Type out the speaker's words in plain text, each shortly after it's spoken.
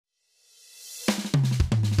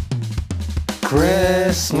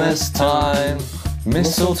Christmas time,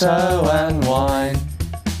 mistletoe and wine.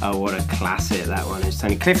 Oh, what a classic that one is,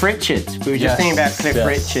 Tony. Cliff Richard. We were just thinking about Cliff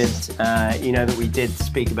Richard. You know that we did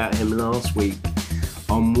speak about him last week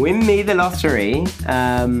on Win Me the Lottery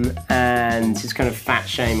and his kind of fat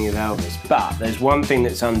shaming of Elvis. But there's one thing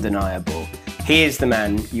that's undeniable. He is the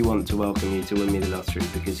man you want to welcome you to Win Me the Lottery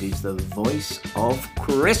because he's the voice of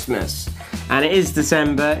Christmas. And it is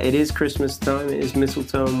December, it is Christmas time, it is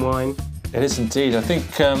mistletoe and wine. It is indeed. I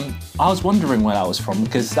think I was wondering where that was from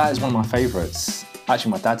because that is one of my favourites.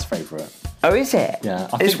 Actually, my dad's favourite. Oh, is it? Yeah.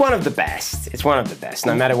 It's one of the best. It's one of the best,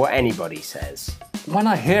 no matter what anybody says. When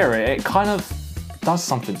I hear it, it kind of does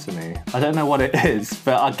something to me. I don't know what it is,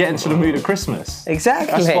 but I get into the mood of Christmas.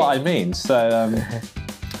 Exactly. That's what I mean. So,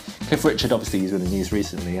 Cliff Richard, obviously, he's been in the news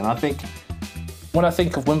recently, and I think when I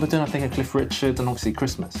think of Wimbledon, I think of Cliff Richard and obviously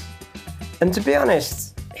Christmas. And to be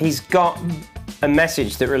honest, he's got a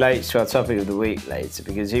message that relates to our topic of the week later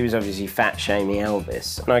because he was obviously fat shaming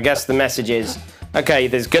Elvis. And I guess the message is, okay,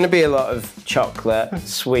 there's going to be a lot of chocolate,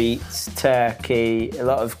 sweets, turkey, a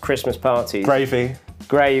lot of Christmas parties.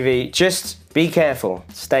 Gravy. Just be careful.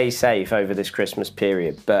 Stay safe over this Christmas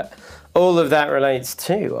period. But all of that relates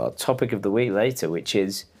to our topic of the week later, which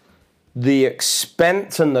is the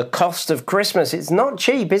expense and the cost of Christmas. It's not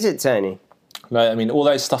cheap, is it, Tony? No, I mean, all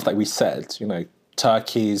those stuff like we said, you know,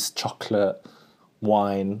 turkeys, chocolate,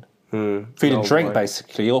 wine, food and drink, wine.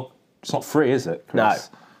 Basically. It's not free, is it, Chris? No.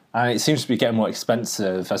 And it seems to be getting more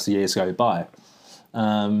expensive as the years go by.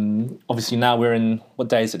 Obviously, now we're in, what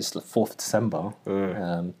day is it? It's the 4th of December.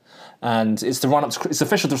 And it's the run up to, it's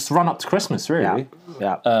official to run up to Christmas, really.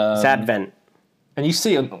 Yeah. It's Advent. And you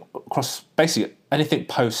see across basically anything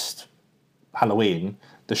post Halloween,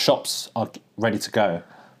 the shops are ready to go.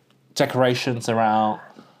 Decorations are out.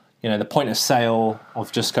 You know, the point of sale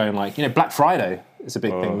of just going like, you know, Black Friday is a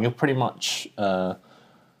big thing. You're pretty much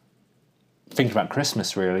thinking about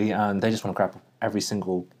Christmas, really, and they just want to grab every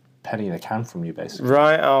single penny they can from you, basically.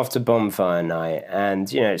 Right after bonfire night,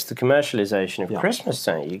 and, you know, it's the commercialisation of Christmas,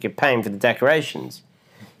 don't you? You're paying for the decorations.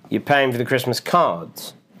 You're paying for the Christmas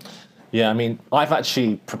cards. Yeah, I mean, I've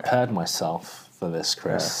actually prepared myself for this,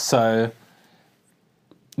 Chris. Yeah. So,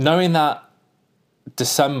 knowing that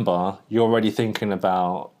December, you're already thinking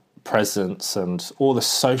about presents and all the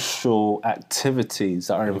social activities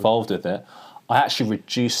that are involved with it, I actually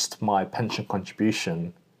reduced my pension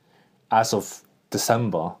contribution as of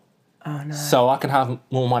December. Oh, no. So I can have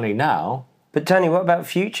more money now. But Tony, what about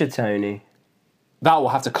future Tony? That will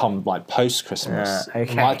have to come like post-Christmas.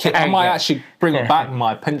 Okay. I might actually bring back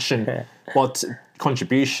my pension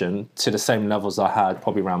contribution to the same levels I had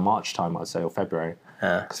probably around March time, I'd say, or February.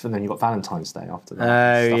 Because then you've got Valentine's Day after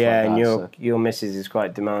that. Oh, yeah, like and your missus is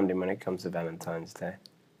quite demanding when it comes to Valentine's Day.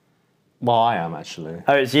 Well, I am, actually.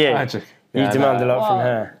 Oh, it's you? You demand a lot from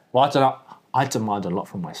her? Well, I don't know. I demand a lot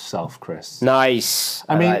from myself, Chris. Nice.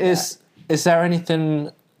 I mean, like is there anything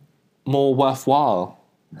more worthwhile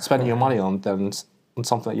spending your money on than on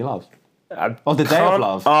something that you love? Or the day of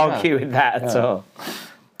love. Argue with that at all.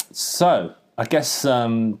 So, I guess,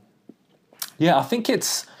 I think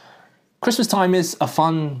it's... Christmas time is a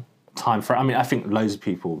fun time for... I mean, I think loads of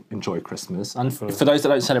people enjoy Christmas. And for those that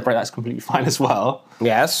don't celebrate, that's completely fine as well.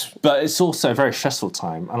 Yes. But it's also a very stressful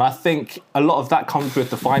time. And I think a lot of that comes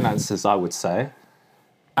with the finances, I would say.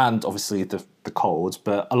 And obviously the cold.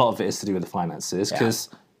 But a lot of it is to do with the finances. Because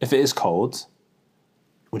if it is cold,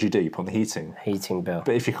 what do? You put on the heating. Heating bill.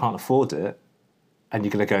 But if you can't afford it and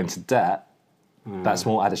you're going to go into debt, that's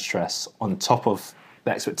more added stress on top of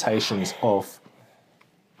the expectations of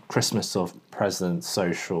Christmas, of presents,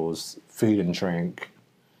 socials, food and drink,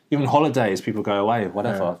 even holidays, people go away,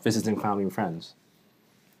 whatever, visiting family and friends.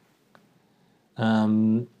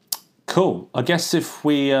 Cool. I guess if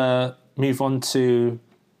we move on to,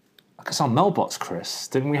 our mailbox, Chris,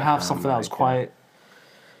 didn't we have something that was quite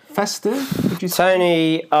festive? Would you say?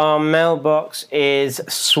 Tony, our mailbox is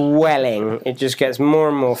swelling. It just gets more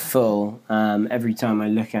and more full every time I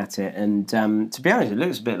look at it. And to be honest, it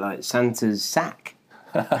looks a bit like Santa's sack.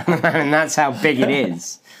 And that's how big it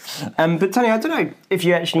is. But Tony, I don't know if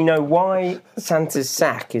you actually know why Santa's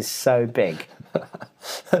sack is so big.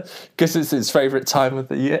 Because it's his favourite time of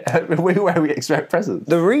the year, where we expect presents.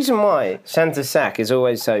 The reason why Santa's sack is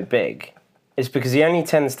always so big is because he only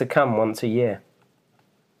tends to come once a year.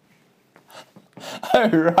 Oh,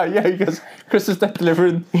 right, yeah, because Christmas Day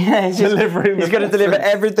delivering. Yeah, he's got to deliver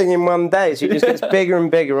everything in one day, so it just gets bigger and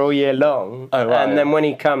bigger all year long. Oh, right. And then when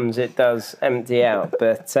he comes, it does empty out.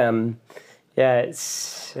 But that's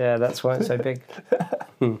why it's so big.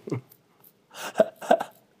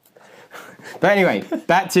 But anyway,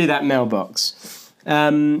 back to that mailbox.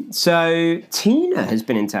 So Tina has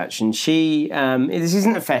been in touch, and she. This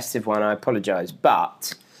isn't a festive one. I apologise,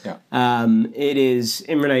 but it is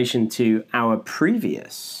in relation to our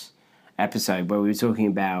previous episode where we were talking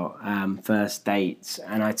about first dates,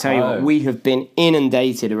 and I tell you what, we have been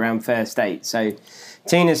inundated around first dates. So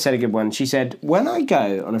Tina said a good one. She said, "When I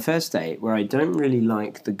go on a first date where I don't really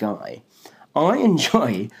like the guy, I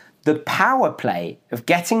enjoy the power play of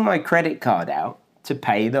getting my credit card out to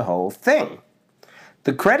pay the whole thing.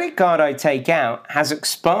 The credit card I take out has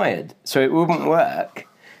expired, so it wouldn't work.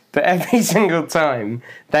 But every single time,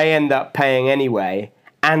 they end up paying anyway,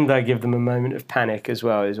 and I give them a moment of panic as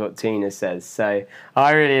well," is what Tina says. So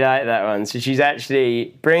I really like that one. So she's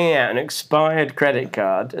actually bringing out an expired credit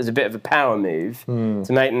card as a bit of a power move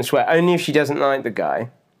to make them sweat, only if she doesn't like the guy.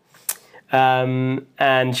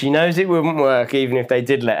 And she knows it wouldn't work even if they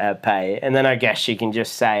did let her pay. And then I guess she can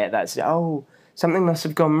just say at that, something must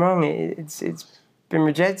have gone wrong. It's been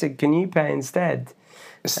rejected. Can you pay instead?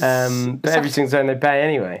 But every single time they pay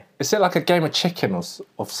anyway. Is it like a game of chicken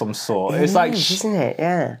of some sort? It's like, isn't it?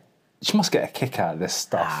 Yeah. She must get a kick out of this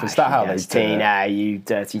stuff. Is that how they do Tina, you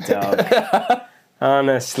dirty dog.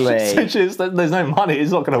 Honestly. There's no money.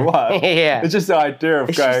 It's not going to work. Yeah. It's just the idea of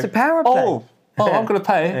it's going, just a power play. I'm going to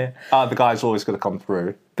pay. The guy's always going to come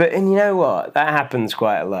through. And you know what? That happens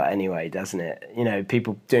quite a lot anyway, doesn't it? You know,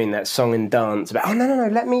 people doing that song and dance about, no,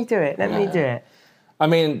 let me do it. Let me do it. I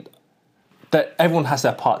mean, that everyone has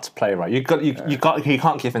their part to play, right? You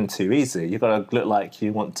can't give in too easy. You've got to look like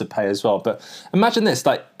you want to pay as well. But imagine this,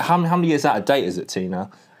 like, how many years out of date is it, Tina?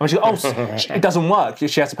 I mean, she goes, it doesn't work.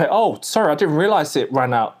 She has to pay. Oh, sorry, I didn't realise it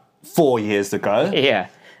ran out 4 years ago. Yeah,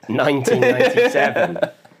 1997.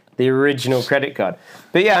 The original credit card.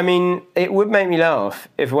 But yeah, I mean, it would make me laugh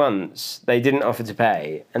if once they didn't offer to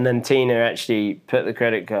pay and then Tina actually put the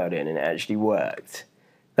credit card in and it actually worked.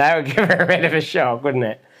 That would give her a bit of a shock, wouldn't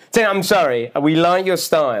it? Tina, I'm sorry, we like your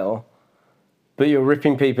style, but you're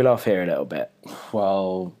ripping people off here a little bit.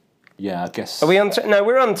 Well, yeah, I guess. Are we on? No,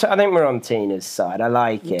 we're on. I think we're on Tina's side. I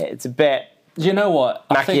like it. It's a bit. You know what?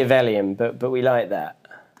 Machiavellian, but we like that.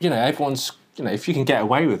 You know, everyone's. You know, if you can get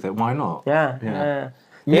away with it, why not? Yeah.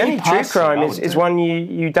 The only true crime is one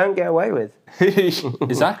you don't get away with.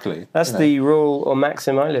 Exactly. That's the rule or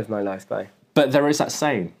maxim I live my life by. But there is that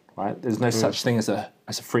saying, right? There's no such thing as a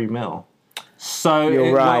free meal. So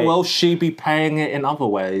You're right. Will she be paying it in other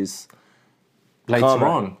ways later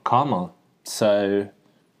on? Karma. So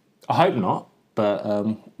I hope not, but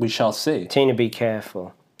we shall see. Tina, be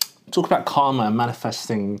careful. Talk about karma and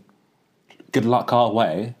manifesting good luck our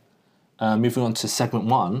way. Moving on to segment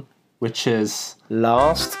 1, which is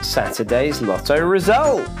last Saturday's lotto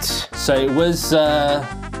result. So it was a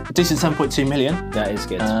decent 7.2 million. That is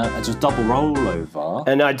good. It was double rollover.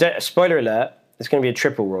 And spoiler alert, it's going to be a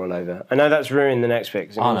triple rollover. I know that's ruined the next pick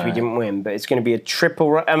because it means we didn't win, but it's going to be a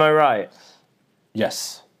triple. Am I right?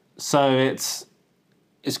 Yes. So it's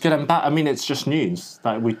good and bad. I mean, it's just news.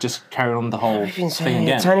 Like, we just carry on the whole thing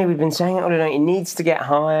again. Tony, we've been saying it all night. It needs to get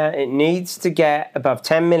higher. It needs to get above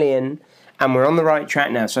 10 million. And we're on the right track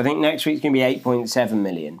now. So I think next week's going to be 8.7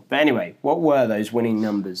 million. But anyway, what were those winning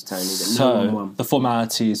numbers, Tony, that no one won? The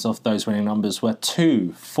formalities of those winning numbers were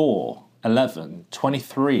 2, 4, 11,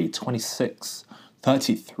 23, 26,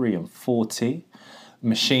 33 and 40.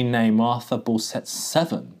 Machine name Arthur, ball set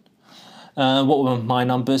 7. What were my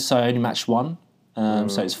numbers? So I only matched 1.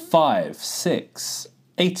 So it's 5, 6,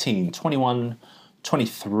 18, 21,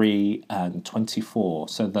 23 and 24.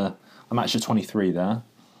 So I matched a 23 there.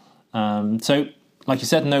 So, like you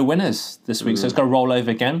said, no winners this week, so it's going to roll over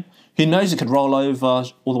again. Who knows, it could roll over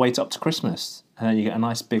all the way up to Christmas, and then you get a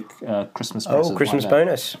nice big Christmas present. Oh, Christmas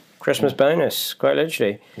bonus. Christmas bonus, quite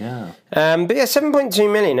literally. Yeah. But yeah,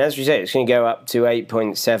 7.2 million, as we say, it's going to go up to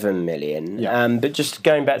 8.7 million. Yeah. But just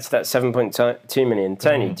going back to that 7.2 million,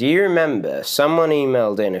 Tony, do you remember someone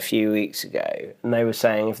emailed in a few weeks ago, and they were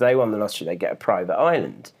saying if they won the lottery, they'd get a private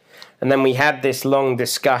island? And then we had this long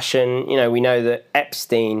discussion. You know, we know that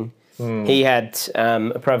Epstein... He had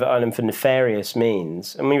a private island for nefarious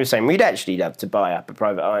means. And we were saying we'd actually love to buy up a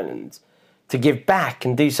private island to give back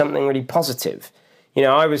and do something really positive. You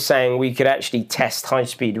know, I was saying we could actually test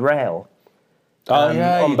high-speed rail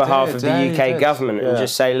on behalf of the UK government and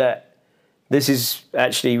just say, look, this is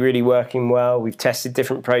actually really working well. We've tested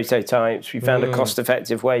different prototypes. We found a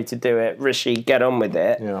cost-effective way to do it. Rishi, get on with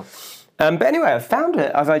it. Yeah. But anyway,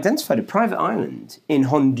 I've identified a private island in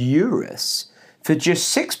Honduras for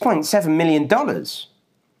just $6.7 million.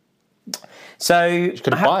 So you could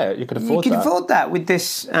buy it. You could afford that. You could afford that with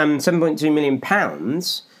this £7.2 million,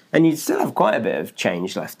 and you'd still have quite a bit of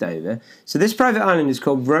change left over. So this private island is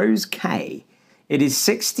called Rose Cay It is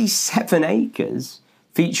 67 acres,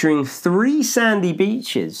 featuring 3 sandy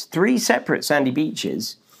beaches, 3 separate sandy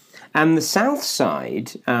beaches. And the south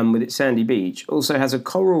side, with its sandy beach, also has a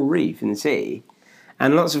coral reef in the sea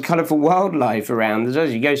and lots of colourful wildlife around as well.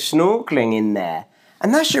 You go snorkelling in there.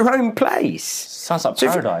 And that's your own place. Sounds like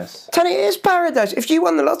paradise. Tony, it is paradise. If you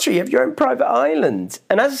won the lottery, you have your own private island.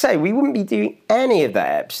 And as I say, we wouldn't be doing any of that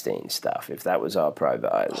Epstein stuff if that was our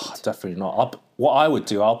private island. Definitely not. What I would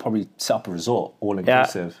do, I'll probably set up a resort, all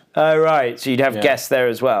inclusive. Oh, right. So you'd have guests there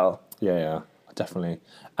as well. Yeah, definitely.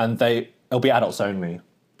 And it'll be adults only.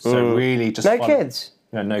 So really just... No kids?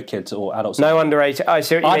 No kids or adults. No under 18. I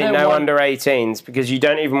see what you mean, under 18s, because you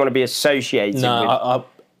don't even want to be associated with...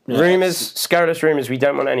 Rumours, scurrilous rumours, we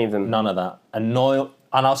don't want any of them. None of that. And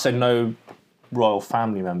I'll say no royal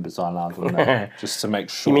family members are allowed on there, just to make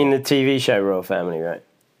sure. You mean the TV show Royal Family, right?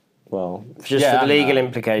 Well, just for the legal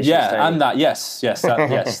implications. Yeah, and that, yes, yes,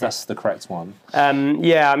 that's the correct one.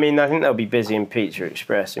 Yeah, I mean, I think they'll be busy in Pizza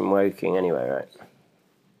Express in Woking anyway, right?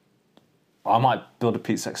 I might build a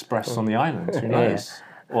Pizza Express on the island, who knows? Yeah.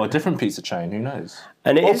 Or a different pizza chain, who knows?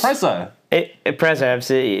 And or Prezzo. Prezzo,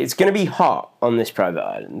 absolutely. It's going to be hot on this private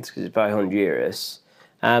island because it's by Honduras.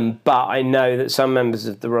 But I know that some members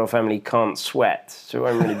of the royal family can't sweat, so it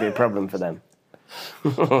won't really be a problem for them.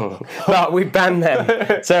 But we banned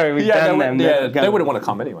them. Sorry, we banned them. Yeah, they wouldn't want to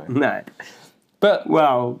come anyway. No. But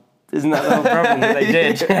well, isn't that the whole problem that they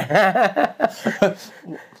did?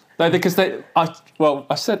 No, because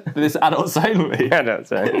I said this adults only.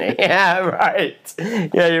 Adults only. Yeah, right.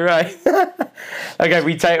 Yeah, you're right. Okay,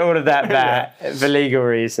 we take all of that back for legal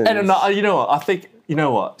reasons. And you know what? I think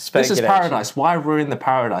this is paradise. Why ruin the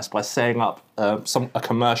paradise by setting up a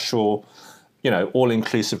commercial,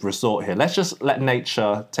 all-inclusive resort here? Let's just let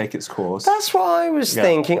nature take its course. That's what I was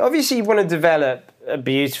thinking. Obviously, you want to develop a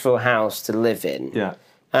beautiful house to live in. Yeah.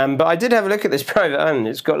 But I did have a look at this private island.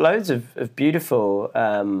 It's got loads of beautiful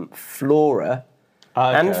flora,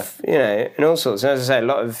 and all sorts. And as I say, a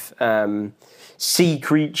lot of sea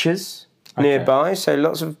creatures nearby. So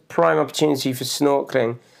lots of prime opportunity for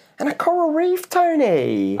snorkeling and a coral reef,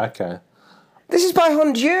 Tony. Okay. This is by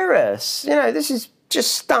Honduras. This is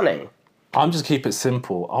just stunning. I'm just keep it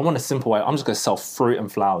simple. I want a simple way. I'm just going to sell fruit and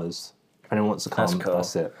flowers. If anyone wants to come,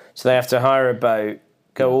 that's it. So they have to hire a boat.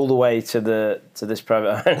 Go all the way to this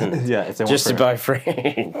private island. Yeah, if they want just to buy fruit.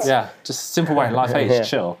 Yeah, just simple way. Life age,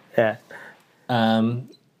 chill. Yeah. I'm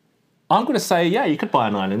going to say, you could buy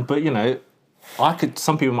an island, but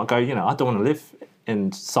some people might go, I don't want to live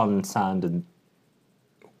in sun, sand, and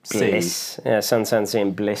bliss. sea. Yeah, sun, sand, sea,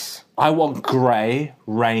 and bliss. I want grey,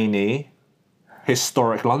 rainy,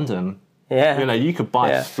 historic London. Yeah. You could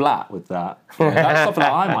buy a flat with that. That's something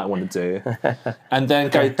that I might want to do. And then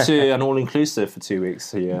go to an all-inclusive for 2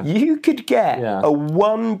 weeks a year. You could get a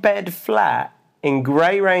 1-bed flat in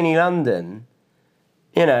grey, rainy London,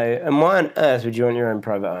 and why on earth would you want your own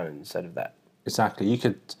private island instead of that? Exactly. You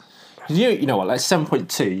could, you know what, like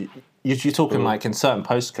 7.2, you're talking like in certain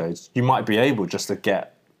postcodes, you might be able just to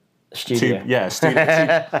get studio.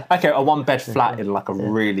 Okay, a 1-bed flat in like a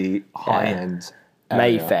really high-end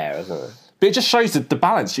area. Mayfair or something. But it just shows the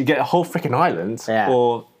balance. You get a whole freaking island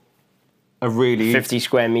or a really 50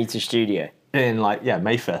 square metre studio. In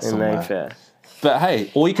Mayfair somewhere. In Mayfair. But hey,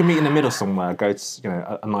 or you can meet in the middle somewhere, go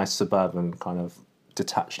to a nice suburban kind of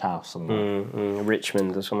detached house somewhere.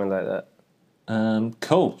 Richmond or something like that.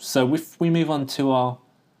 Cool. So if we move on to our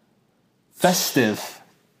festive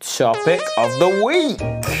topic of the week.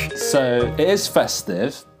 So it is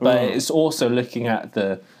festive, but it's also looking at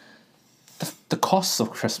the costs of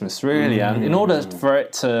Christmas, really. And in order for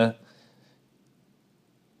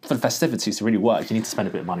the festivities to really work, you need to spend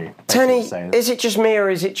a bit of money. Tony, is it just me or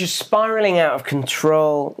is it just spiralling out of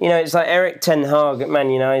control? It's like Eric Ten Hag at Man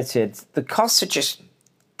United. The costs are just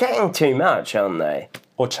getting too much, aren't they?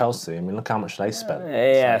 Or Chelsea. I mean, look how much they spent.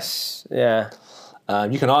 Yes, yeah.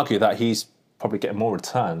 You can argue that he's probably getting more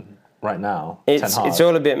return right now. It's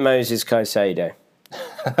all a bit Moses Caicedo.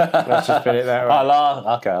 Let's just put it that way. I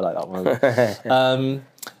like that one.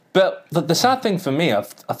 But the sad thing for me, I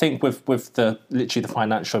think with literally the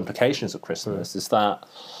financial implications of Christmas is that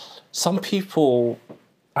some people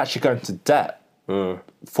actually go into debt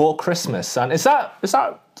for Christmas. And is that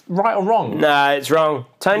right or wrong? No, it's wrong.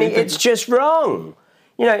 Tony, it's just wrong.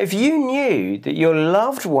 If you knew that your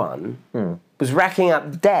loved one was racking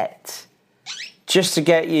up debt just to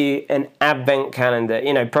get you an advent calendar,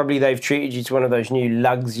 probably they've treated you to one of those new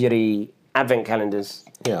luxury advent calendars.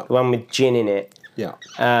 Yeah. The one with gin in it. Yeah.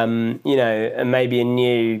 And maybe a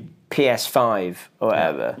new PS5 or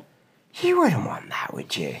whatever. You wouldn't want that,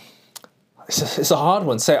 would you? It's a hard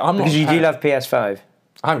one. I'm not. Because you do love PS5.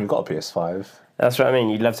 I haven't got a PS5. That's what I mean.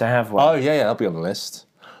 You'd love to have one. Oh, yeah, that'll be on the list.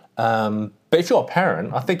 But if you're a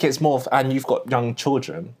parent, I think it's more, and you've got young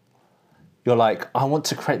children, you're like, I want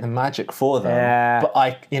to create the magic for them. Yeah.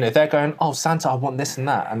 But they're going, oh, Santa, I want this and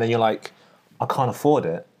that. And then you're like, I can't afford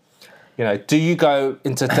it. Do you go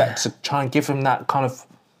into debt to try and give them that kind of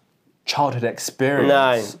childhood experience?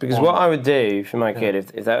 No, because what I would do for my kid,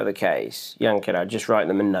 if that were the case, young kid, I'd just write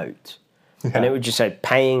them a note. Yeah. And it would just say,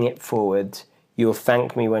 paying it forward, you'll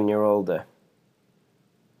thank me when you're older.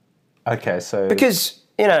 Okay, so... Because,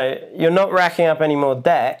 you're not racking up any more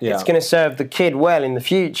debt. Yeah. It's going to serve the kid well in the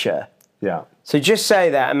future. Yeah. So just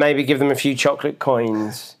say that and maybe give them a few chocolate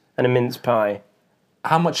coins and a mince pie.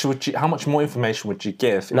 How much more information would you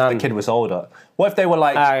give if the kid was older? What if they were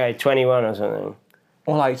like... Okay, 21 or something.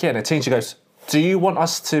 Or like, and a teenager goes, do you want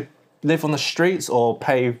us to live on the streets or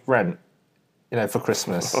pay rent, for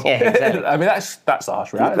Christmas? Yeah, exactly. I mean, that's a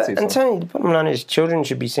harsh reality. And Tony, the bottom line is children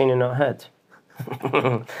should be seen and not heard.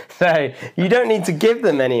 So you don't need to give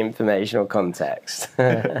them any information or context.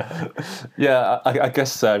 Yeah, I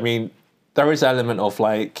guess so. I mean, there is an element of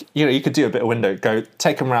like, you could do a bit of window, go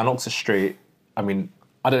take them around Oxford Street. I mean,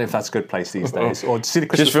 I don't know if that's a good place these days. Or see the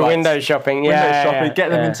Christmas just for lights. window shopping. Get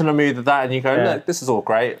them into the mood of that, and you go, look, this is all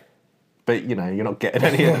great, but you're not getting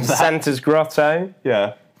any of that. Santa's Grotto.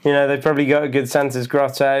 Yeah. They've probably got a good Santa's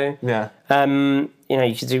Grotto. Yeah.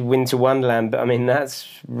 You could do Winter Wonderland, but I mean that's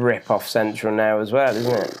rip-off central now as well,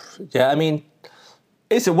 isn't it? Yeah, I mean,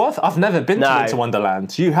 is it worth? I've never been to Winter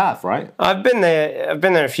Wonderland. You have, right? I've been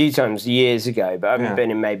there a few times years ago, but I haven't been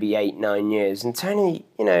in maybe 8-9 years. And Tony,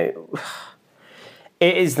 it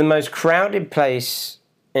is the most crowded place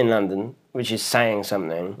in London, which is saying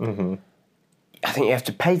something. Mm-hmm. I think you have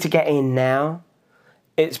to pay to get in now.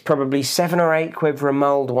 It's probably 7 or 8 quid for a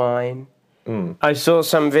mulled wine. Mm. I saw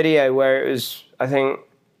some video where it was, I think,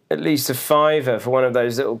 at least a £5 for one of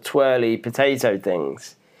those little twirly potato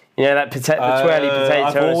things. The twirly potato.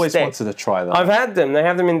 I've always wanted to try that. I've had them. They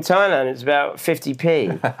have them in Thailand. It's about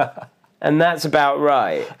 50p. And that's about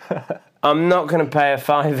right. I'm not going to pay a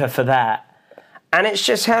 £5 for that. And it's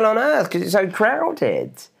just hell on earth because it's so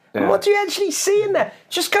crowded. Yeah. And what do you actually see in there?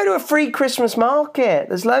 Just go to a free Christmas market.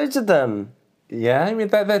 There's loads of them. Yeah, I mean,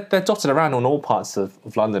 they're dotted around on all parts of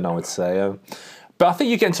London, I would say. But I think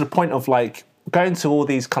you get to the point of, like, going to all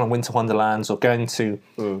these kind of winter wonderlands or going to,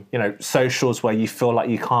 socials where you feel like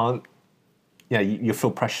you can't, you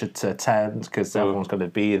feel pressured to attend because everyone's going to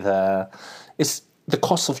be there. It's the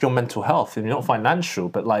cost of your mental health, and not financial,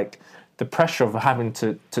 but, like, the pressure of having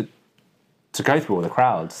to go through all the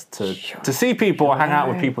crowds, to see people or hang out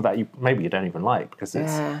with people that maybe you don't even like because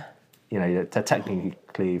it's, they're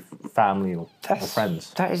technically family or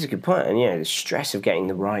friends. That is a good point. And, the stress of getting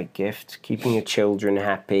the right gift, keeping your children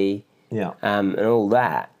happy, and all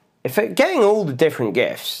that. Getting all the different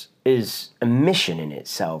gifts is a mission in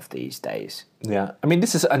itself these days. Yeah. I mean,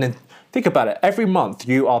 think about it. Every month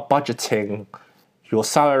you are budgeting your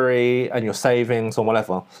salary and your savings or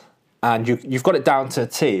whatever, and you've got it down to a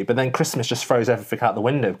T, but then Christmas just throws everything out the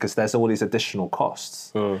window because there's all these additional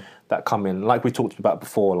costs that come in. Like we talked about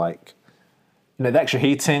before, like, the extra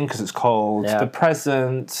heating because it's cold, the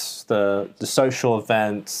presents, the social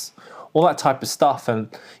events, all that type of stuff. And,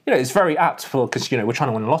 it's very apt because, we're trying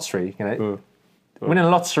to win a lottery, Winning a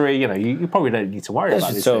lottery, you probably don't need to worry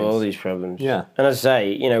about these solve things. all these problems. Yeah. And as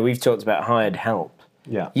I say, we've talked about hired help.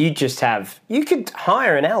 Yeah. You could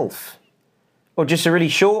hire an elf or just a really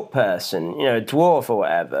short person, a dwarf or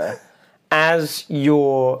whatever, as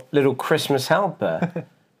your little Christmas helper.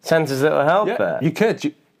 Santa's little helper. Yeah, you could.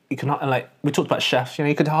 You can, like, we talked about chefs,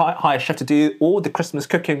 you could hire a chef to do all the Christmas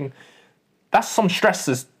cooking. That's some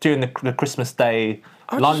stresses during the Christmas Day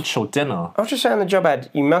lunch or dinner. I'll just say on the job ad,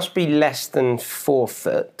 you must be less than 4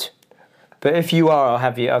 foot. But if you are,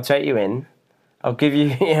 I'll take you in. I'll give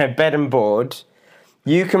you, bed and board.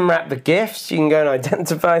 You can wrap the gifts. You can go and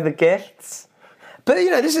identify the gifts. But,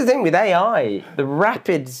 this is the thing with AI, the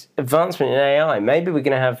rapid advancement in AI. Maybe we're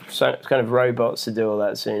going to have some kind of robots to do all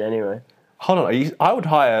that soon anyway. Hold on, I would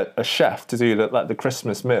hire a chef to do the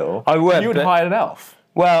Christmas meal. I would. You would hire an elf.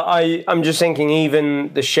 Well, I'm just thinking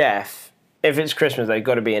even the chef, if it's Christmas, they've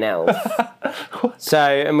got to be an elf.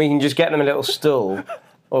 And we can just get them a little stool,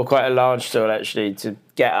 or quite a large stool actually, to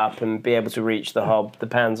get up and be able to reach the hob, the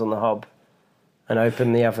pans on the hob, and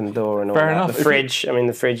open the oven door and all that. The fridge,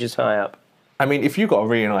 the fridge is high up. I mean, if you've got a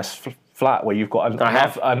really nice flat where you've got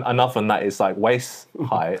an oven that is like waist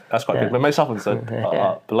height, that's quite good. But most ovens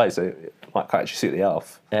are below, so it might quite actually suit the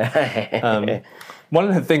elf. One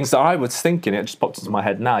of the things that I was thinking, it just popped into my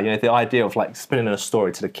head now, the idea of like spinning a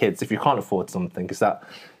story to the kids if you can't afford something, is that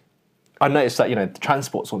I noticed that, the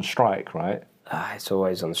transport's on strike, right? It's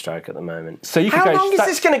always on strike at the moment. So you could How go long is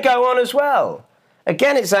this going to go on as well?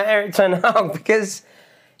 Again, it's like Eric Ten Hag because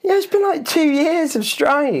it's been like 2 years of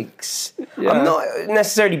strikes. Yeah. I'm not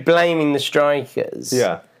necessarily blaming the strikers.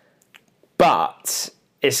 Yeah. But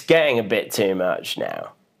it's getting a bit too much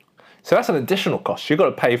now. So that's an additional cost. You've got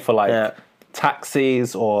to pay for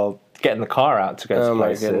taxis or getting the car out to go to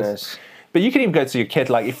places. Oh my goodness. But you can even go to your kid,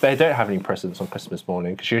 like if they don't have any presents on Christmas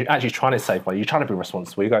morning, because you're actually trying to save money, you're trying to be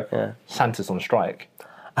responsible. You go, Santa's on strike.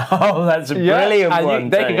 Oh, that's a brilliant and one.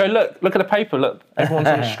 they can go, look at the paper, look, everyone's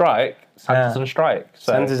on strike. Santa's on strike.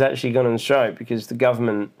 So. Santa's actually gone on strike because the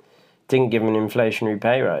government didn't give him an inflationary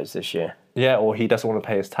pay rise this year. Yeah, or he doesn't want to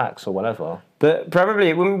pay his tax or whatever. But probably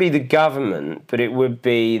it wouldn't be the government, but it would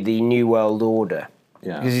be the New World Order.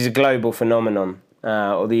 Yeah. Because he's a global phenomenon,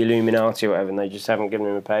 or the Illuminati or whatever, and they just haven't given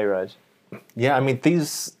him a pay rise. Yeah, I mean,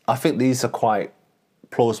 I think these are quite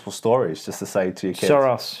plausible stories just to say to your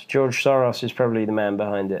kids. George Soros is probably the man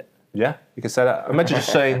behind it. Yeah, you could say that. Imagine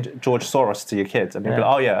just saying George Soros to your kids and you'd be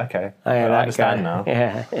like, oh yeah, okay. Oh, yeah, I that understand guy. now.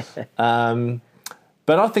 Yeah.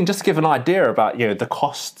 But I think just to give an idea about, the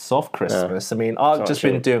costs of Christmas, I mean, I've just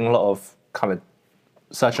been doing a lot of kind of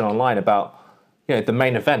searching online about, the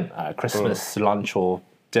main event at Christmas lunch or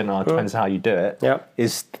dinner, depends on how you do it,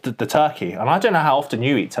 is the turkey. And I don't know how often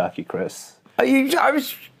you eat turkey, Chris. I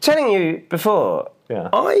was telling you before,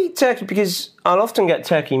 I eat turkey because I'll often get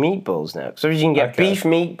turkey meatballs now. Because obviously you can get beef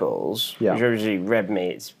meatballs, which obviously red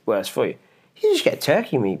meat, it's worse for you. You just get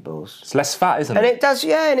turkey meatballs. It's less fat, isn't it? And it does,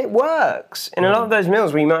 and it works. In a lot of those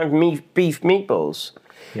meals where you might have beef meatballs.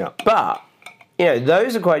 Yeah. But,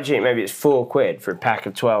 those are quite cheap. Maybe it's £4 for a pack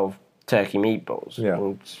of 12 turkey meatballs.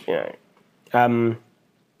 Yeah. And,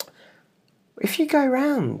 if you go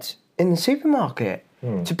around in the supermarket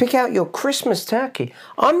to pick out your Christmas turkey,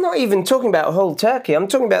 I'm not even talking about a whole turkey. I'm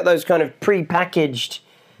talking about those kind of pre-packaged,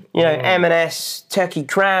 M&S turkey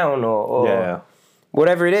crown or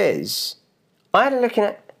whatever it is. I had a look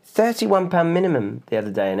at £31 minimum the other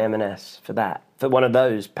day in M&S for one of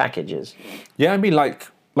those packages. Yeah, I mean, like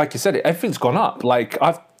you said, everything's gone up. Like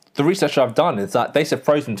the research I've done is that they said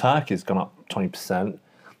frozen turkey has gone up 20%.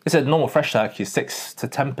 They said normal fresh turkey is 6 to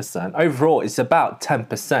 10%. Overall, it's about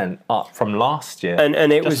 10% up from last year. And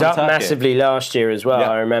it was up massively last year as well,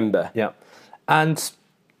 I remember. Yeah. And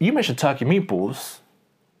you mentioned turkey meatballs.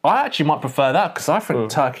 I actually might prefer that because I think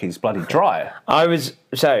turkey's bloody dry. I was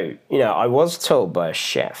told by a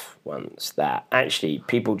chef once that actually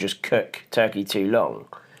people just cook turkey too long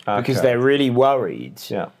because they're really worried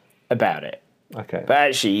about it. Okay. But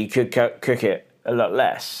actually you could cook it a lot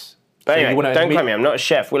less. But anyway, don't quote me, I'm not a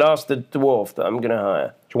chef. We'll ask the dwarf that I'm going to hire.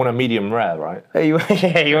 Do you want a medium rare, right? You want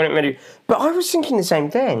it medium. But I was thinking the same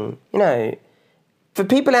thing. For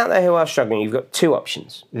people out there who are struggling, you've got two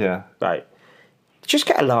options. Yeah. Right. Just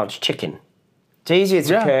get a large chicken. It's easier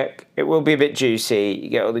to cook. It will be a bit juicy. You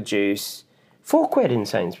get all the juice. £4 in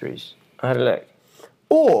Sainsbury's. I had a look.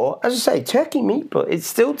 Or, as I say, turkey meatball. It's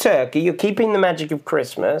still turkey. You're keeping the magic of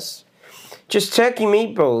Christmas. Just turkey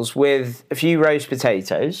meatballs with a few roast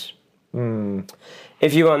potatoes.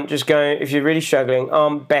 If you want, if you're really struggling,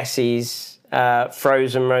 Aunt Bessie's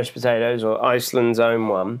frozen roast potatoes or Iceland's own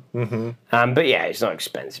one. Mm-hmm. But yeah, it's not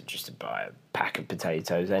expensive just to buy a pack of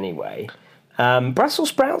potatoes anyway. Brussels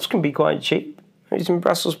sprouts can be quite cheap. Maybe some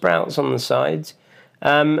Brussels sprouts on the sides.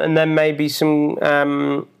 And then maybe some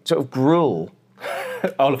sort of gruel.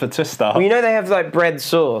 Oliver Twist. Well, they have like bread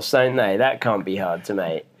sauce, don't they? That can't be hard to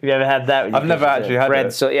make. Have you ever had that? With I've never actually had bread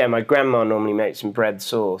it. Yeah, my grandma normally makes some bread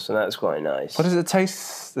sauce, and that's quite nice. What does it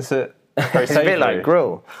taste? Is it very It's a bit like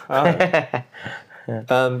gruel. I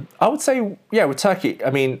would say, with turkey, I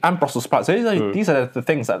mean, and Brussels sprouts. These are the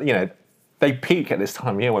things that, they peak at this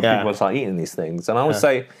time of year when people start eating these things. And I would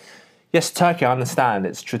say, yes, turkey, I understand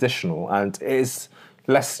it's traditional and it is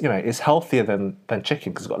less, it's healthier than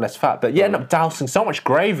chicken because it's got less fat. But you end up dousing so much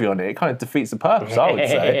gravy on it, it kind of defeats the purpose, I would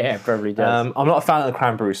say. Yeah, it probably does. I'm not a fan of the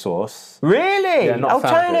cranberry sauce. Really? Yeah, not a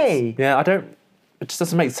fan of Tony? it. Yeah, it just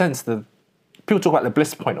doesn't make sense. People talk about the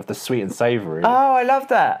bliss point of the sweet and savoury. Oh, I love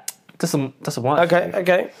that. Doesn't work.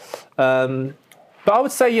 Okay. But I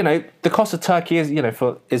would say, the cost of turkey is,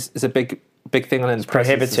 is a big thing on it. It's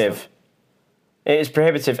prohibitive. It is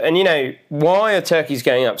prohibitive. And why are turkeys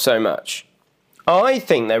going up so much? I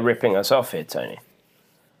think they're ripping us off here, Tony.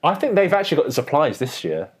 I think they've actually got the supplies this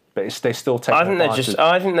year, but they still take. I think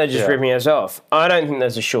they're just ripping us off. I don't think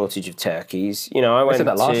there's a shortage of turkeys. I went said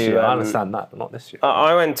that last year. I um, understand that, but not this year.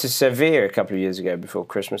 I went to Sevilla a couple of years ago before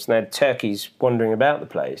Christmas, and they had turkeys wandering about the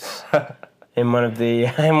place in one of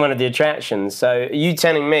the attractions. So, are you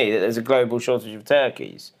telling me that there's a global shortage of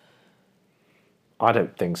turkeys? I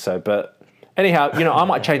don't think so, but Anyhow, I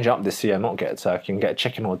might change it up this year, not get a turkey and get a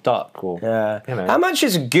chicken or duck or, How much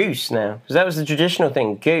is a goose now? Because that was the traditional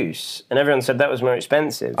thing, goose. And everyone said that was more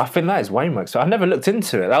expensive. I think that is way more expensive. I've never looked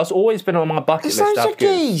into it. That's always been on my bucket list. There's loads of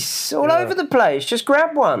geese all over the place. Just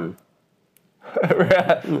grab one.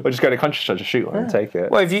 Or just go to Countryside to shoot one and take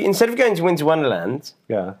it. Well, if you instead of going to Winter Wonderland,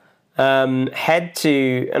 Yeah. head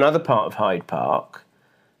to another part of Hyde Park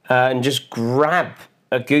and just grab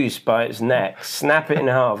a goose by its neck, snap it in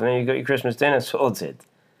half, and then you've got your Christmas dinner sorted.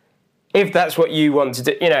 If that's what you want to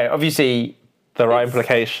do, obviously There are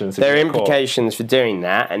implications. there are implications for doing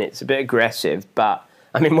that, and it's a bit aggressive. But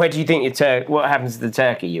I mean, where do you think what happens to the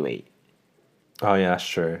turkey you eat? Oh yeah, that's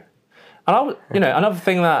true. And another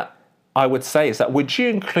thing that I would say is that would you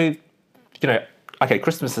include, okay,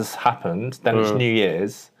 Christmas has happened, then it's New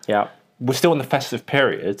Year's. Yeah. We're still in the festive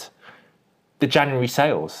period. The January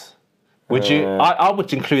sales. Would you? I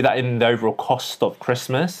would include that in the overall cost of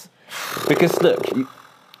Christmas, because look,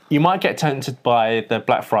 you might get tempted by the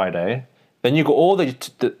Black Friday. Then you've got all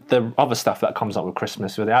the other stuff that comes up with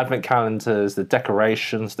Christmas, with the advent calendars, the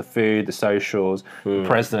decorations, the food, the socials, the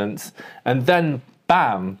presents, and then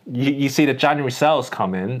bam, you see the January sales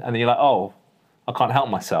come in, and then you're like, oh, I can't help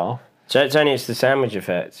myself. So it's the sandwich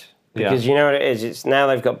effect. Because you know what it is? It's now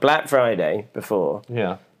they've got Black Friday before.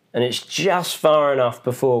 Yeah. And it's just far enough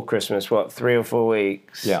before Christmas, 3 or 4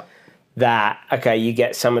 weeks? Yeah. That, okay, you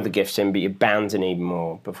get some of the gifts in, but you're bound to need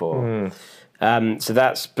more before. So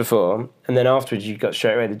that's before. And then afterwards, you've got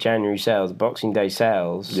straight away the January sales, the Boxing Day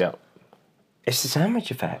sales. Yeah. It's the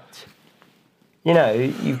sandwich effect.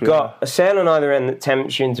 You've got a sale on either end that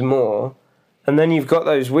tempts you into more, and then you've got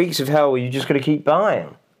those weeks of hell where you just got to keep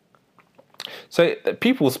buying. So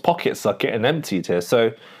people's pockets are getting emptied here.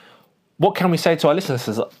 So what can we say to our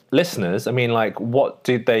listeners? I mean, like, what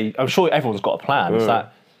did they... I'm sure everyone's got a plan. It's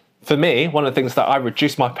that, for me, one of the things that I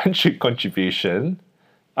reduced my pension contribution,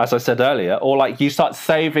 as I said earlier, or like you start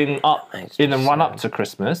saving up in the run-up to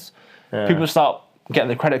Christmas, people start getting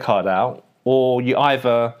the credit card out, or you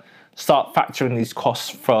either start factoring these costs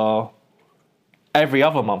for every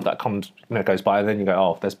other month that goes by, and then you go,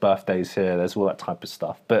 oh, there's birthdays here, there's all that type of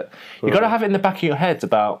stuff. But you've got to have it in the back of your head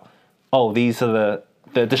about, oh, these are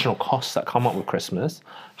the additional costs that come up with Christmas.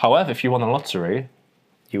 However, if you won the lottery,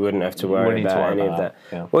 you wouldn't have to worry about any of that.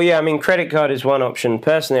 Yeah. Well, yeah, I mean, credit card is one option.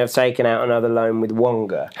 Personally, I've taken out another loan with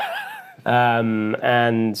Wonga. And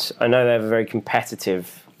I know they have a very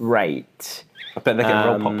competitive rate. I bet they're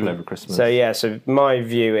getting real popular over Christmas. So my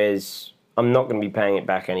view is I'm not going to be paying it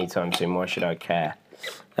back anytime soon. Why should I care?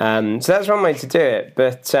 So that's one way to do it.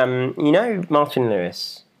 But, Martin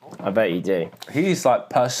Lewis... I bet you do. He's like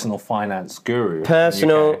personal finance guru.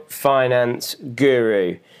 Personal finance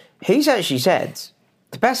guru. He's actually said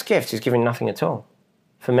the best gift is giving nothing at all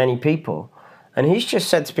for many people. And he's just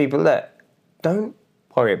said to people, look, don't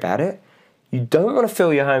worry about it. You don't want to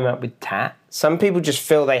fill your home up with tat. Some people just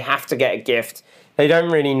feel they have to get a gift. They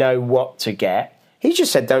don't really know what to get. He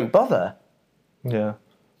just said don't bother. Yeah.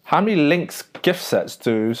 How many Lynx gift sets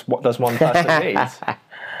does one person need?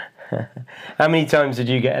 How many times did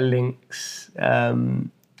you get a Lynx?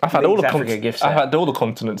 I've had all the gift set. I've had all the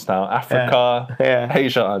continents now. Africa,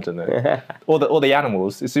 Asia. I don't know. all the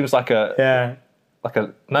animals. It seems like the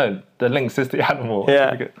Lynx is the animal.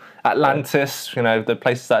 Yeah. Atlantis. The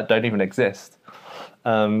places that don't even exist.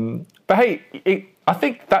 But hey, I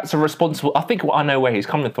think that's a responsible. I think I know where he's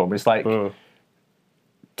coming from. It's like,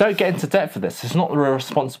 don't get into debt for this. It's not a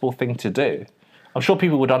responsible thing to do. I'm sure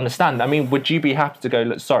people would understand. I mean, would you be happy to go,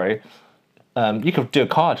 look, sorry, you could do a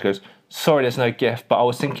card that goes, sorry, there's no gift, but I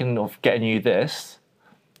was thinking of getting you this.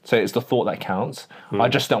 So it's the thought that counts. I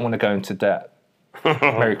just don't want to go into debt.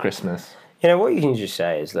 Merry Christmas. What you can just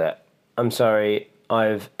say is that, I'm sorry,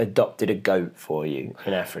 I've adopted a goat for you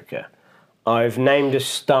in Africa. I've named a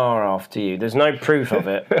star after you. There's no proof of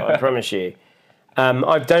it, but I promise you.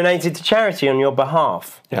 I've donated to charity on your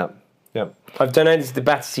behalf. Yeah. Yep. I've donated to the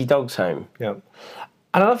Battersea Dogs Home. Yep.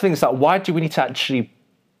 Another thing is that why do we need to actually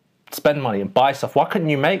spend money and buy stuff? Why couldn't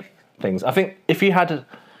you make things? I think if you had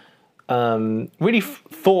really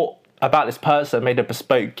thought about this person, made a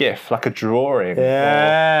bespoke gift, like a drawing,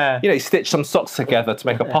 or, stitch some socks together to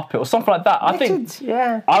make a puppet or something like that. I think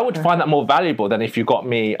I would find that more valuable than if you got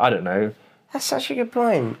me, I don't know. That's such a good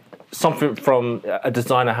point. Something from a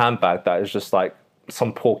designer handbag that is just like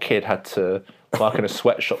some poor kid had to work in a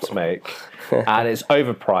sweatshop to make, and it's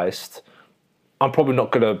overpriced. I'm probably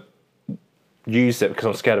not going to use it because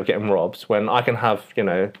I'm scared of getting robbed, when I can have,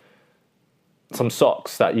 some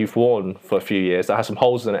socks that you've worn for a few years that has some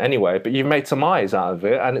holes in it anyway, but you've made some eyes out of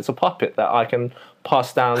it, and it's a puppet that I can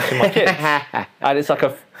pass down to my kids. And it's like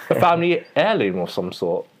a family heirloom of some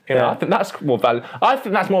sort. You know, I think that's more valuable. I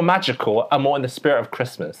think that's more magical and more in the spirit of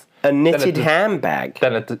Christmas. A knitted handbag. A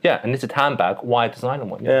knitted handbag. Why a designer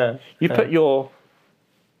one? Yeah. You put your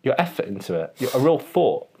effort into it. A real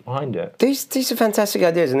thought behind it. These are fantastic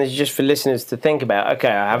ideas, and this is just for listeners to think about. Okay,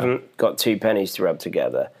 I haven't got 2 pennies to rub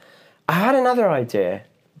together. I had another idea.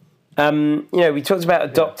 We talked about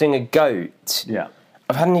adopting a goat. Yeah.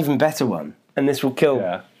 I've had an even better one, and this will kill.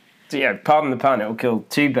 Yeah. Pardon the pun. It will kill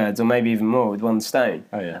 2 birds, or maybe even more, with 1 stone.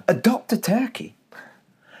 Oh yeah. Adopt a turkey.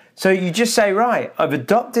 So you just say, right, I've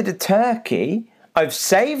adopted a turkey. I've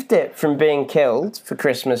saved it from being killed for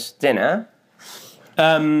Christmas dinner.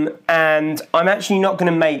 And I'm actually not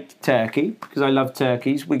going to make turkey because I love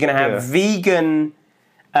turkeys. We're going to have vegan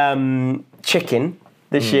chicken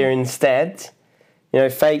this year instead.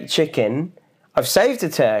 Fake chicken. I've saved a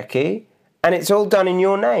turkey, and it's all done in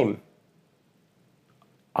your name.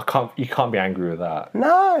 You can't be angry with that.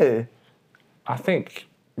 No. I think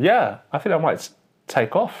I might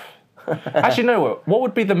take off. Actually, no. What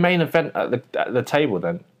would be the main event at the table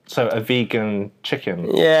then? So a vegan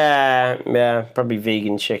chicken. Yeah, probably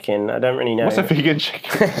vegan chicken. I don't really know. What's a vegan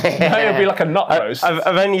chicken? No, it'd be like a nut roast.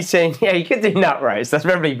 I've only seen. Yeah, you could do nut roast. That's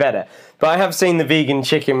probably better. But I have seen the vegan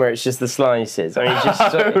chicken where it's just the slices. I mean, it's just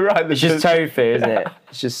it's just tofu, isn't it?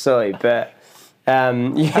 It's just soy. But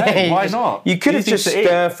why not? You could have just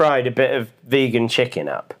stir fried a bit of vegan chicken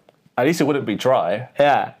up. At least it wouldn't be dry.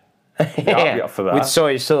 Yeah. I'd be up for that. With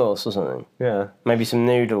soy sauce or something. Yeah. Maybe some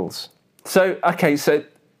noodles. So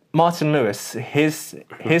Martin Lewis, his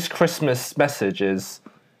Christmas message is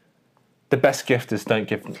the best gift is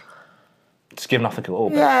just give nothing at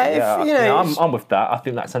all. Yeah, I'm with that. I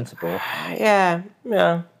think that's sensible. Yeah.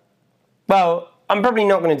 Well, I'm probably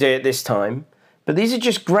not going to do it this time, but these are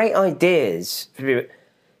just great ideas.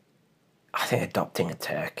 I think adopting a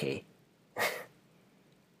turkey.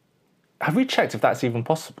 Have we checked if that's even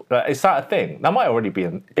possible? Is that a thing? That might already be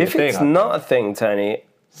a thing. If it's not a thing, Tony,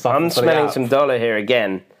 I'm smelling some dollar here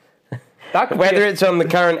again. Whether it's on the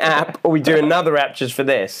current app or we do another app just for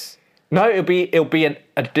this. No, it'll be an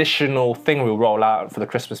additional thing we'll roll out for the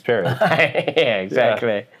Christmas period. Yeah,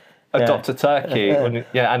 exactly. Adopt a turkey.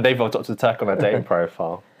 And they've adopted a turkey on their dating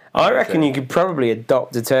profile. I reckon you could probably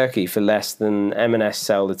adopt a turkey for less than M&S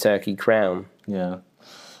sell the turkey crown. Yeah.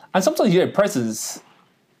 And sometimes, presents,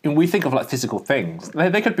 we think of like physical things.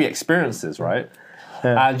 They could be experiences, right?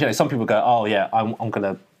 Yeah. And, some people go, oh, yeah, I'm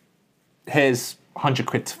going to, here's 100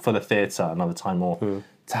 quid for the theatre another time, or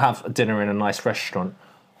to have a dinner in a nice restaurant.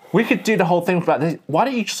 We could do the whole thing about this. Why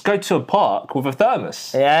don't you just go to a park with a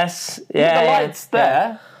thermos? Yes. Yeah. The lights there.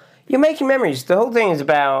 Yeah. You're making memories. The whole thing is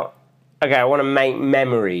about, okay, I want to make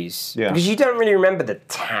memories. Yeah. Because you don't really remember the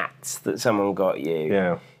tats that someone got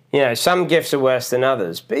you. Yeah. Some gifts are worse than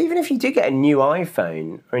others. But even if you do get a new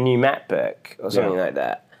iPhone or a new MacBook or something like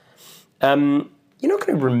that, you're not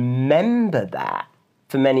going to remember that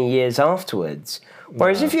for many years afterwards.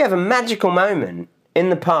 Whereas if you have a magical moment in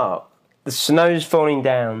the park, the snow's falling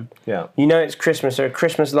down, it's Christmas, there are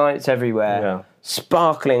Christmas lights everywhere,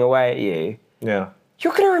 sparkling away at you,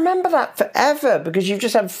 you're going to remember that forever because you've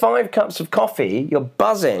just had 5 cups of coffee, you're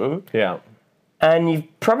buzzing, and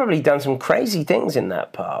you've probably done some crazy things in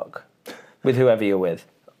that park with whoever you're with.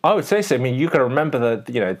 I would say so. I mean, you can remember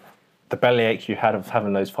the bellyache you had of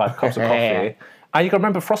having those 5 cups of coffee. And you can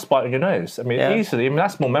remember frostbite on your nose. I mean, easily. I mean,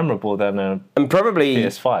 that's more memorable than and probably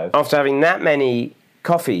PS5. After having that many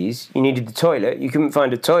coffees, you needed the toilet. You couldn't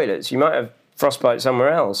find a toilet, so you might have frostbite somewhere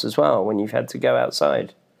else as well when you've had to go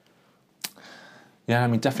outside. Yeah, I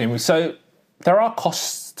mean, definitely. So there are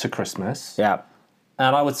costs to Christmas. Yeah.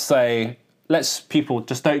 And I would say, people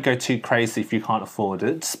just don't go too crazy if you can't afford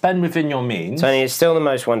it. Spend within your means. Tony, it's still the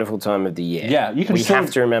most wonderful time of the year. Yeah, we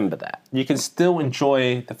have to remember that. You can still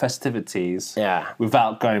enjoy the festivities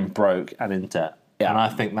without going broke and in debt. Yeah. And I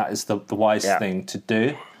think that is the wise thing to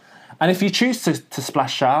do. And if you choose to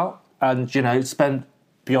splash out and, spend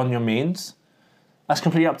beyond your means, that's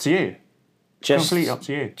completely up to you. Completely up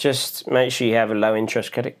to you. Just make sure you have a low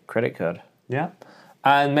interest credit card. Yeah.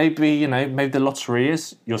 And maybe the lottery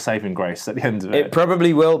is your saving grace at the end of it. It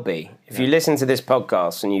probably will be if you listen to this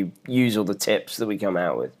podcast and you use all the tips that we come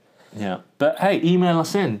out with. Yeah. But hey, email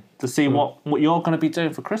us in to see what you're going to be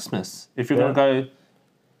doing for Christmas. If you're going to go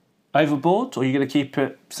overboard or you're going to keep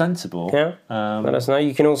it sensible. Yeah. Let us know.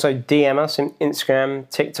 You can also DM us on Instagram,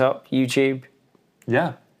 TikTok, YouTube.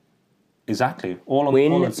 Yeah. Exactly.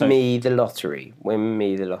 Win me the lottery. Win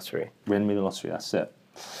me the lottery. Win me the lottery. That's it.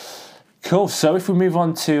 Cool. So if we move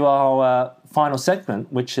on to our final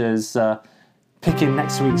segment, which is picking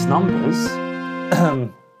next week's numbers,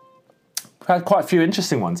 we had quite a few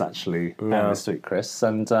interesting ones actually this week, Chris.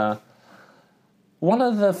 And one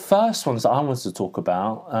of the first ones that I wanted to talk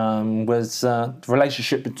about was the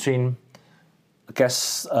relationship between, I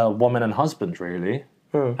guess, woman and husband, really.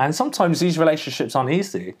 And sometimes these relationships aren't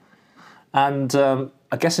easy. And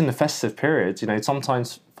I guess in the festive period,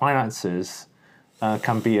 sometimes finances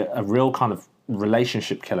can be a real kind of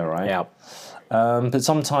relationship killer, right? Yeah. But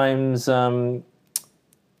sometimes, you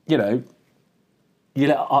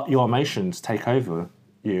let your emotions take over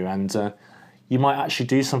you, and you might actually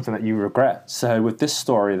do something that you regret. So with this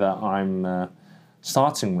story that I'm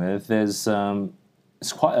starting with, it's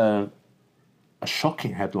quite a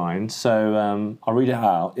shocking headline. So I'll read it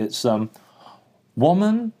out. It's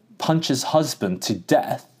woman punches husband to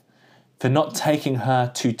death for not taking her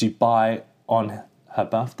to Dubai on her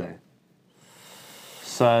birthday.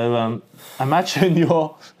 So imagine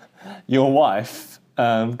your wife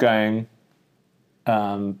going,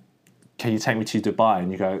 can you take me to Dubai?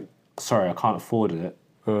 And you go, sorry, I can't afford it.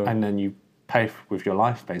 And then you pay with your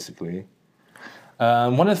life, basically.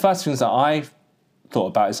 One of the first things that I thought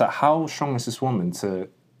about is that how strong is this woman to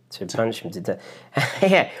punch him to death?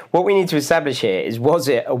 Yeah, what we need to establish here is, was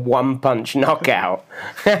it a one-punch knockout?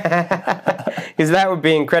 Because that would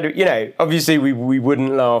be incredible. Obviously we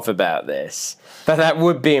wouldn't laugh about this, but that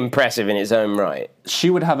would be impressive in its own right. She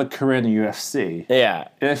would have a career in the UFC. Yeah.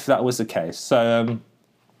 If that was the case. So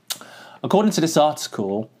according to this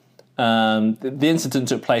article, the incident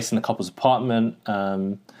took place in the couple's apartment.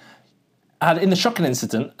 And in the shocking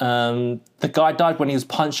incident, the guy died when he was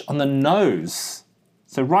punched on the nose.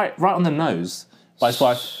 So right on the nose by his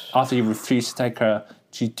wife after he refused to take her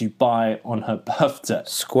to Dubai on her birthday.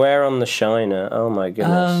 Square on the shiner. Oh my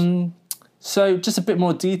goodness. So just a bit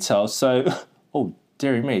more detail. So, oh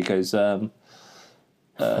dearie me, it goes. What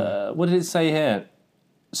did it say here?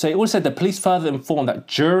 So it also said the police further informed that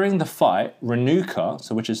during the fight,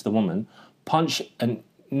 Renuka, which is the woman, punched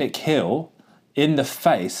Nick Hill in the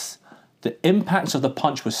face. The impact of the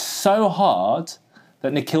punch was so hard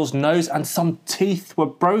that Nick Hill's nose and some teeth were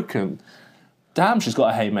broken. Damn, she's got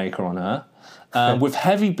a haymaker on her. With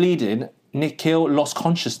heavy bleeding, Nick Hill lost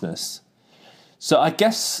consciousness. So I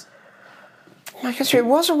guess... I guess it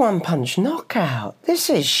was a one-punch knockout. This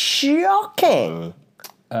is shocking.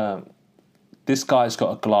 This guy's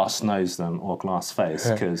got a glass nose then, or glass face,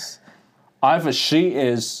 because either she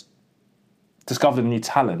is discovered a new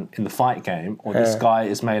talent in the fight game, or this guy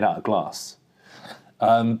is made out of glass.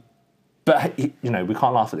 But we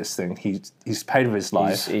can't laugh at this thing. He's paid with his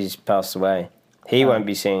life. He's passed away. He won't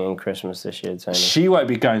be singing Christmas this year, Tony. She won't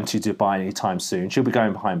be going to Dubai anytime soon. She'll be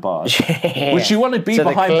going behind bars. Would you want to be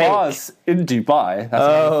behind bars in Dubai?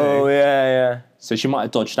 That's yeah. So she might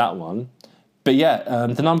have dodged that one. But yeah,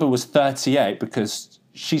 the number was 38 because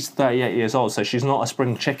she's 38 years old, so she's not a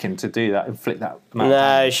spring chicken to do that, inflict that amount.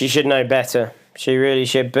 No, she should know better. She really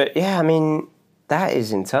should. But yeah, I mean, that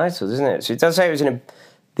is entitled, isn't it? So it does say it was in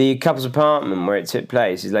the couple's apartment where it took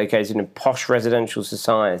place is located in a posh residential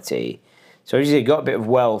society. So obviously it got a bit of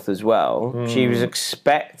wealth as well. She was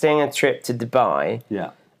expecting a trip to Dubai.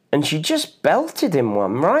 Yeah. And she just belted him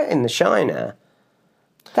one right in the shiner.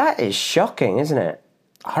 That is shocking, isn't it?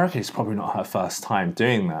 I reckon it's probably not her first time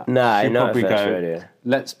doing that. No, not her first rodeo.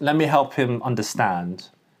 Let me help him understand.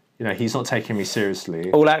 He's not taking me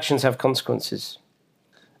seriously. All actions have consequences.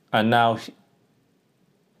 And now...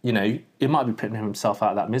 he might be putting himself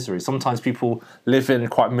out of that misery. Sometimes people live in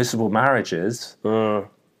quite miserable marriages,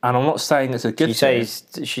 and I'm not saying it's a good thing. You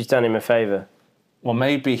say she's done him a favour? Well,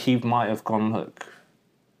 maybe he might have gone, look,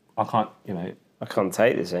 I can't, I can't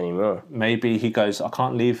take this anymore. Maybe he goes, I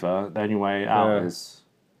can't leave her. The only way out is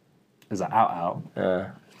an out.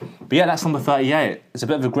 But yeah, that's number 38. It's a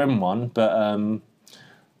bit of a grim one, but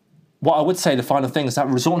what I would say, the final thing, is that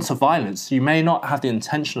resorting to violence, you may not have the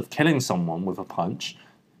intention of killing someone with a punch,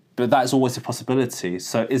 but that is always a possibility.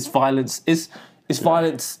 So is violence,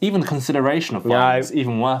 even the consideration of violence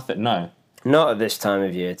even worth it? No. Not at this time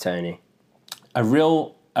of year, Tony. A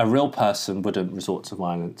real person wouldn't resort to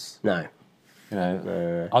violence. No.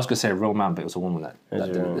 I was going to say a real man, but it was a woman that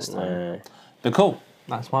did it this time. But cool.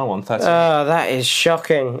 That's my one. 30. Oh, that is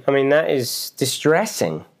shocking. I mean, that is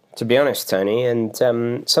distressing, to be honest, Tony. And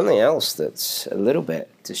something else that's a little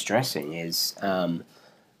bit distressing is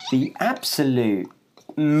the absolute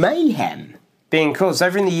mayhem being caused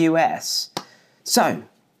over in the US. So,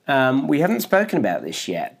 we haven't spoken about this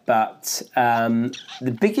yet, but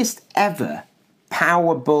the biggest ever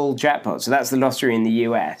Powerball jackpot, so that's the lottery in the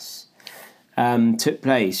US, took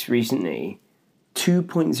place recently.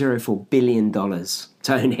 $2.04 billion,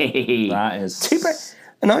 Tony. That is...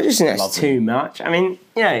 And I just think that's lovely. too much. I mean,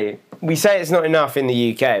 we say it's not enough in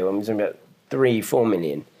the UK when we're talking about 3-4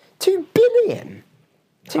 million. $2 billion.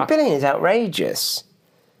 $2 billion is outrageous.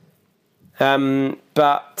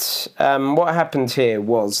 But what happened here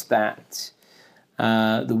was that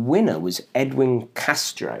the winner was Edwin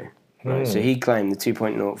Castro. Right? So he claimed the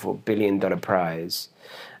 $2.04 billion prize.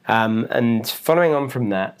 And following on from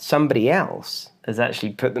that, somebody else has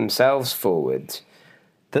actually put themselves forward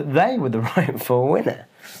that they were the rightful winner.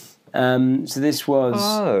 So this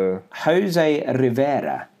was Jose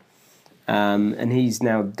Rivera. And he's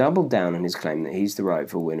now doubled down on his claim that he's the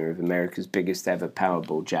rightful winner of America's biggest ever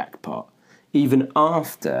Powerball jackpot, even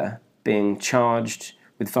after being charged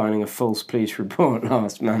with filing a false police report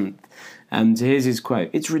last month. So here's his quote.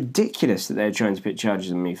 "It's ridiculous that they're trying to put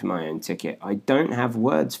charges on me for my own ticket. I don't have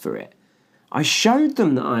words for it. I showed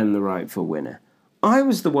them that I am the rightful winner. I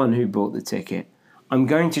was the one who bought the ticket. I'm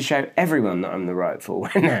going to show everyone that I'm the rightful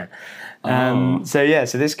winner." So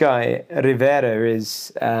this guy, Rivera,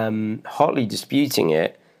 is hotly disputing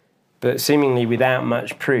it, but seemingly without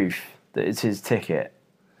much proof that it's his ticket.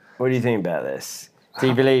 What do you think about this? Do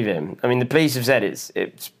you believe him? I mean, the police have said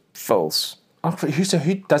it's false. So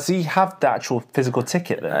who does he have the actual physical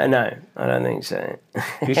ticket then? No, I don't think so.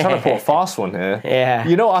 He's trying to pull a fast one here. Yeah.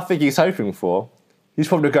 You know what I think he's hoping for? He's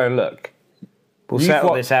probably going, look, we'll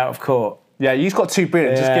settle this out of court. Yeah, you've got $2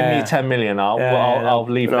 billion. Just give me $10 million. I'll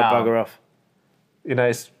leave now. I'll bugger off.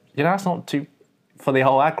 It's not too for the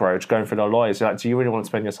whole aggro. Just going for the lawyers. Like, do you really want to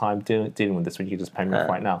spend your time dealing with this when you can just pay me off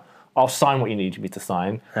right now? I'll sign what you need me to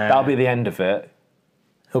sign. That'll be the end of it.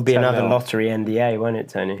 It'll be another lottery NDA, won't it,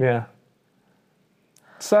 Tony? Yeah.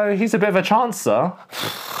 So he's a bit of a chancer.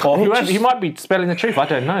 Or he might be spelling the truth. I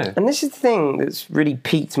don't know. And this is the thing that's really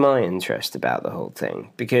piqued my interest about the whole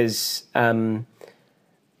thing, because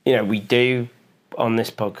we do on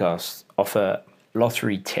this podcast offer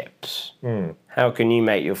lottery tips. How can you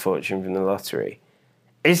make your fortune from the lottery?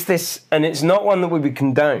 Is this, and it's not one that we would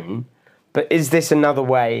condone, but is this another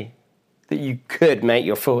way that you could make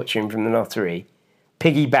your fortune from the lottery?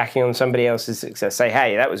 Piggybacking on somebody else's success. Say,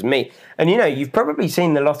 hey, that was me. And you've probably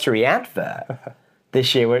seen the lottery advert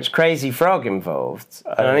this year where it's Crazy Frog involved.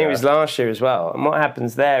 And I think it was last year as well. And what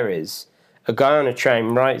happens there is a guy on a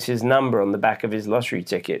train writes his number on the back of his lottery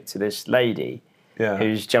ticket to this lady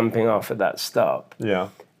who's jumping off at that stop. Yeah.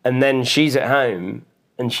 And then she's at home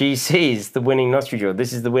and she sees the winning lottery draw.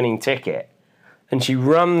 This is the winning ticket. And she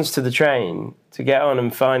runs to the train to get on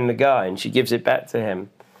and find the guy, and she gives it back to him.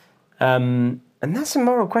 And that's a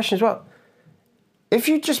moral question as well. If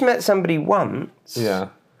you just met somebody once,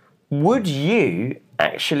 would you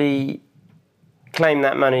actually claim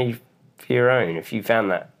that money for your own if you found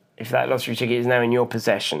that, if that lottery ticket is now in your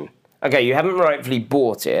possession? Okay, you haven't rightfully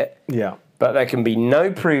bought it, but there can be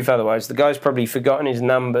no proof otherwise. The guy's probably forgotten his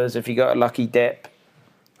numbers if he got a lucky dip.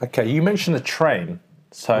 Okay, you mentioned the train.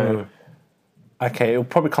 So, okay, it'll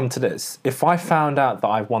probably come to this. If I found out that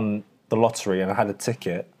I won the lottery and I had a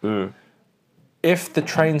ticket, if the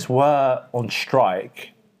trains were on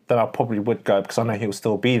strike, then I probably would go because I know he'll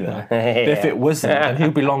still be there. But if it wasn't, then he'll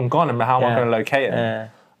be long gone, and how am I going to locate him?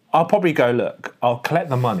 I'll probably go, look, I'll collect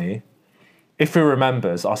the money. If he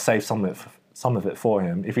remembers, I'll save some of it for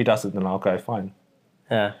him. If he doesn't, then I'll go, fine.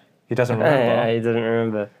 Yeah. He doesn't remember. Yeah, he doesn't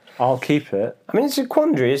remember. I'll keep it. I mean, it's a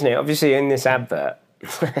quandary, isn't it? Obviously, in this advert,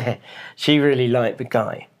 she really liked the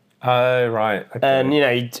guy. Oh, right. Okay.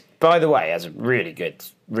 And, by the way, has a really good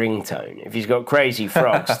ringtone. If he's got Crazy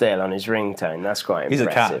Frog still on his ringtone, that's quite impressive. He's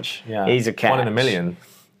a catch. Yeah. He's a catch. 1 in a million.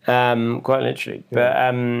 Quite literally.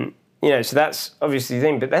 But, so that's obviously the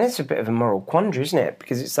thing. But then it's a bit of a moral quandary, isn't it?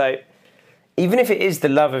 Because it's like, even if it is the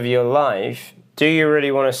love of your life, do you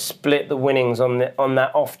really want to split the winnings on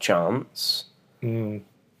that off chance? I think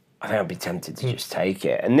I'd be tempted to just take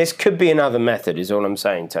it. And this could be another method, is all I'm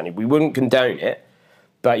saying, Tony. We wouldn't condone it,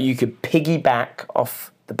 but you could piggyback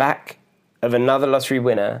off the back of another lottery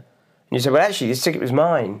winner, and you say, well, actually, this ticket was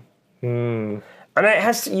mine. And it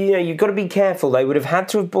has to, you've got to be careful. They would have had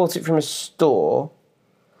to have bought it from a store,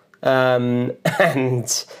 and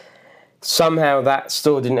somehow that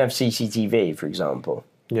store didn't have CCTV, for example.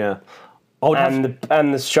 Yeah.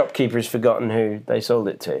 And the shopkeeper's forgotten who they sold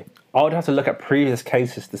it to. I would have to look at previous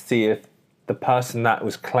cases to see if the person that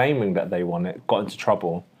was claiming that they won it got into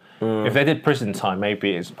trouble. If they did prison time,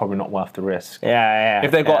 maybe it's probably not worth the risk. Yeah.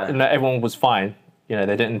 If they got, everyone was fine, they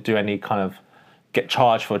didn't do any kind of get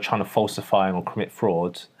charged for trying to falsify or commit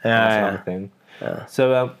fraud. That's another thing. Yeah.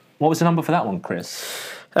 So, what was the number for that one,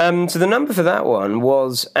 Chris? So the number for that one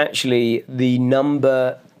was actually the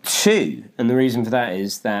number 2, and the reason for that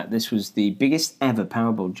is that this was the biggest ever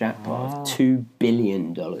Powerball jackpot of $2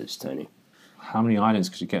 billion, Tony. How many islands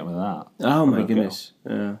could you get with that? Oh my goodness!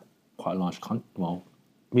 Yeah. Quite a large country. Well,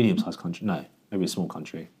 medium-sized country. No, maybe a small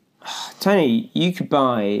country. Tony, you could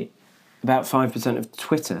buy about 5% of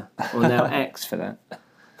Twitter, or now X for that.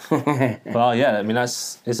 Well, yeah, I mean,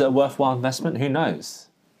 is it a worthwhile investment? Who knows?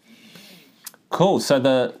 Cool. So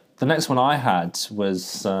the next one I had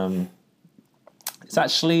was, it's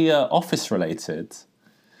actually office related.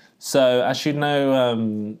 So as you know,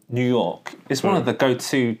 New York is one of the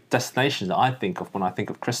go-to destinations that I think of when I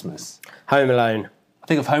think of Christmas. Home Alone. I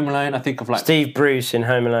think of Home Alone. I think of like Steve Bruce in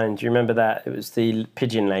Home Alone. Do you remember that? It was the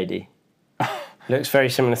pigeon lady. Looks very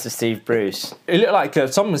similar to Steve Bruce. It looked like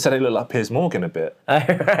someone said it looked like Piers Morgan a bit. Oh,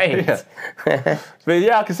 right. Yeah. But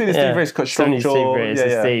yeah, I can see the Steve Bruce got strong jaw.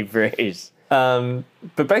 Steve Bruce.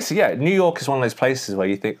 But basically, yeah, New York is one of those places where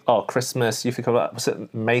you think, oh, Christmas. You think about what's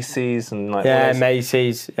it, Macy's and like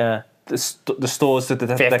Macy's. Yeah, the stores, the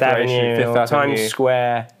Fifth decoration, Avenue, Fifth Avenue, Times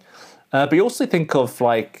Square. But you also think of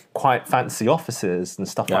like quite fancy offices and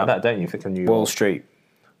stuff like that, don't you? You think of New York, Wall Street.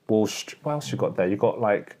 What else you got there? You got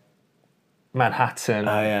like Manhattan,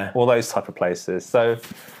 yeah, all those type of places. So,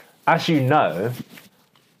 as you know,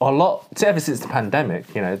 ever since the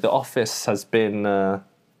pandemic, you know, the office has been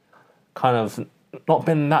kind of not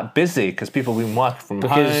been that busy because people have been working from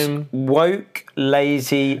home. Woke,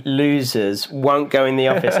 lazy losers won't go in the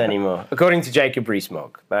office anymore, according to Jacob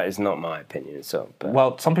Rees-Mogg. That is not my opinion. So,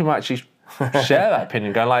 well, some people actually share that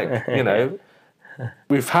opinion, going like, you know,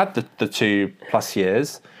 we've had the 2+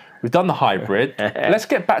 years. We've done the hybrid. Let's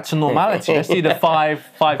get back to normality. Let's do the five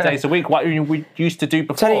days a week. What we used to do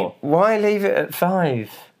before. Tony, why leave it at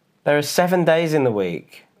 5? There are 7 days in the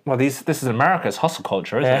week. Well, this is America. It's hustle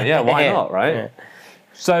culture, isn't it? Yeah, why not, right? Yeah.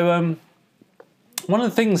 So one of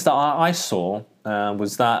the things that I saw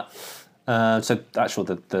was that.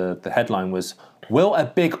 The headline was, "Will a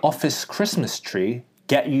big office Christmas tree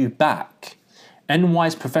get you back?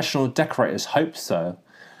 NY's professional decorators hope so."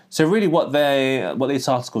 So really what this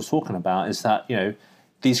article's talking about is that, you know,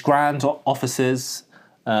 these grand offices,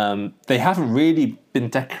 they haven't really been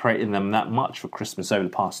decorating them that much for Christmas over the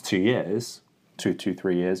past 2 years,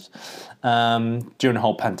 3 years, during the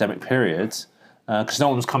whole pandemic period, because no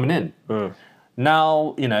one was coming in.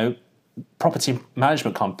 Now, you know, property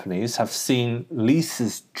management companies have seen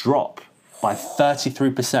leases drop by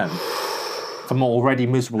 33% from already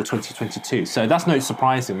miserable 2022. So that's no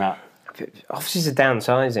surprising that. Offices are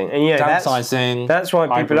downsizing, and downsizing. That's why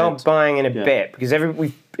people hybrid. are buying in a bit, because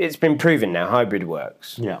it's been proven now hybrid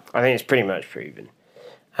works. Yeah, I think it's pretty much proven,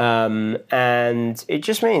 and it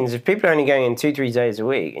just means if people are only going in 2-3 days a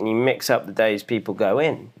week, and you mix up the days people go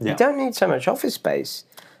in, you don't need so much office space,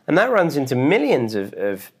 and that runs into millions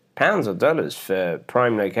of pounds or dollars for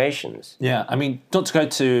prime locations. Yeah, I mean, not to go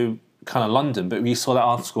to kind of London, but we saw that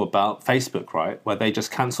article about Facebook, right, where they just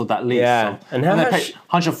cancelled that lease. Yeah, and how much? They paid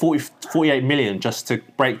 148 million just to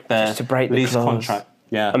break their lease contract.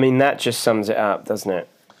 Yeah, I mean that just sums it up, doesn't it?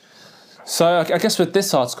 So I guess with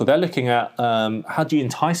this article, they're looking at how do you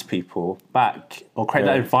entice people back or create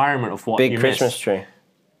that environment of what big you Christmas miss. Tree,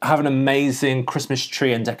 have an amazing Christmas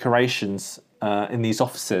tree and decorations in these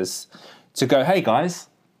offices to go, hey guys,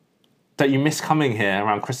 that you miss coming here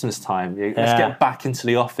around Christmas time. Let's get back into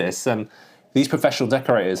the office. And these professional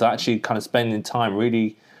decorators are actually kind of spending time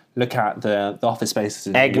really look at the office spaces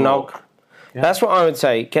in eggnog. Yeah. That's what I would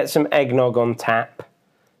say. Get some eggnog on tap.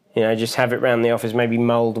 You know, just have it around the office. Maybe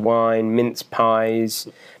mulled wine, mince pies.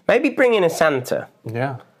 Maybe bring in a Santa.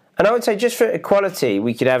 Yeah. And I would say just for equality,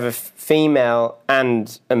 we could have a female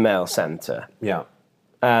and a male Santa. Yeah.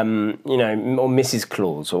 You know, or Mrs.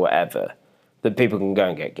 Claus or whatever, that people can go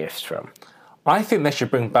and get gifts from. I think they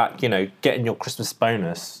should bring back, you know, getting your Christmas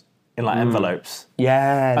bonus in like envelopes.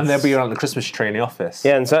 Yeah. And they'll be around the Christmas tree in the office.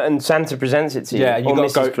 Yeah, and Santa presents it to you. Yeah, or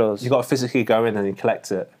Mrs. Claus. You got to physically go in and you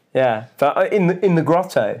collect it. Yeah, but in the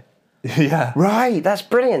grotto. Yeah. Right, that's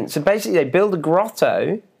brilliant. So basically they build a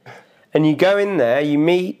grotto and you go in there, you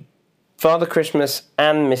meet Father Christmas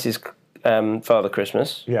and Mrs. Father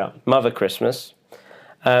Christmas. Yeah. Mother Christmas.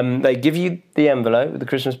 They give you the envelope with the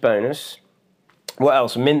Christmas bonus. What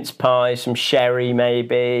else? Mince pie, some sherry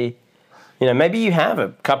maybe. You know, maybe you have a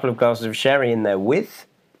couple of glasses of sherry in there with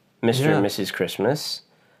Mr. and Mrs. Christmas.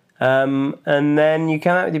 And then you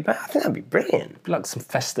come out with your bag. I think that'd be brilliant. It'd be like some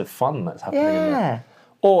festive fun that's happening in there. Yeah.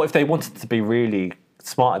 Or if they wanted to be really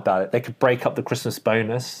smart about it, they could break up the Christmas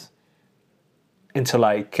bonus into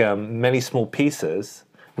like many small pieces.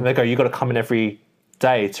 And they go, you've got to come in every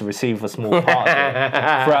day to receive a small part of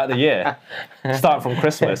it throughout the year, starting from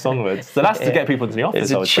Christmas onwards. So that's to get people into the office.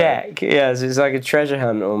 It's a check. Yeah, so it's like a treasure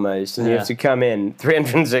hunt almost. And you have to come in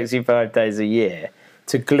 365 days a year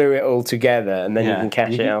to glue it all together, and then you Yeah. can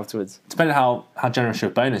cash it afterwards. Depending how generous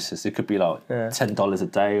your bonus is, it could be like $10 a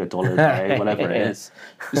day or $1 a day, whatever it is.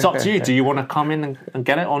 It's up to you. Do you want to come in and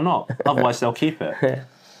get it or not? Otherwise, they'll keep it.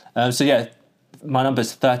 So yeah, my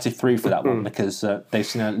number's 33 for that one because they've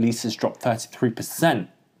seen leases drop 33%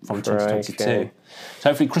 from 2022. Okay. So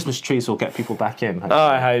hopefully Christmas trees will get people back in. Oh,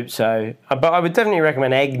 I hope so. But I would definitely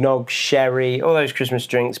recommend eggnog, sherry, all those Christmas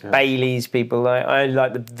drinks, Baileys. People like. I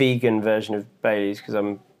like the vegan version of Baileys because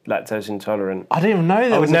I'm lactose intolerant. I didn't even know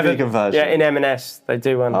there was a vegan version. Yeah, in M&S they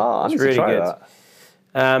do one. Oh, it's really good.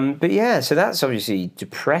 But yeah, so that's obviously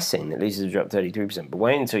depressing that leases have dropped 33%. But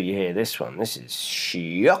wait until you hear this one. This is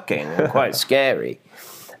shocking and quite scary.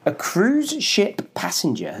 A cruise ship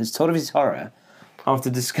passenger has told of his horror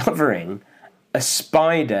after discovering a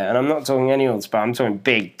spider, and I'm not talking any old spider, I'm talking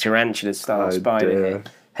big tarantula-style spider here,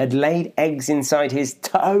 had laid eggs inside his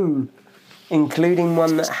toe, including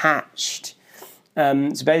one that hatched.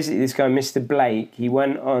 So basically this guy, Mr. Blake, he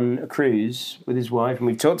went on a cruise with his wife, and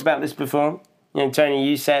we've talked about this before. You know, Tony,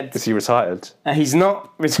 you said... Is he retired? He's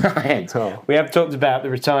not retired. Oh. We have talked about the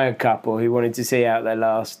retired couple who wanted to see out their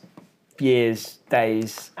last years,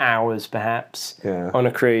 days, hours, perhaps, on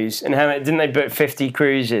a cruise. And how didn't they book 50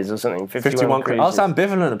 cruises or something? 51 cruises. I was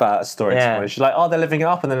ambivalent about a story. Yeah. She's like, oh, they're living it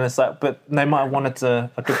up, and then it's like, but they might have wanted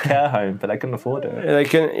a good care home, but they couldn't afford it. They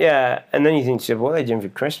couldn't, yeah. And then you think, what are they doing for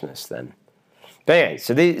Christmas then? But anyway,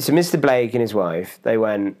 so Mr. Blake and his wife, they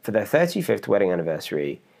went for their 35th wedding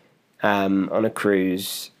anniversary on a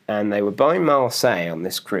cruise, and they were by Marseille on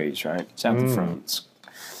this cruise, right? South of France.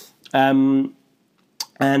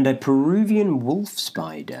 And a Peruvian wolf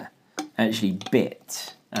spider actually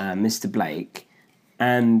bit Mr. Blake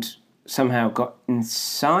and somehow got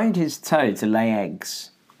inside his toe to lay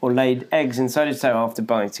eggs, or laid eggs inside his toe after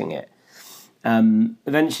biting it.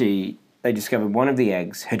 Eventually, they discovered one of the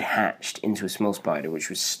eggs had hatched into a small spider, which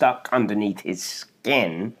was stuck underneath his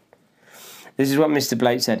skin. This is what Mr.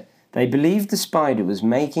 Blake said. They believed the spider was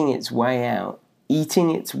making its way out,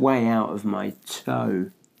 eating its way out of my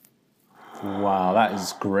toe. Wow, that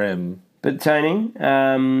is grim. But Tony,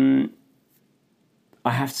 I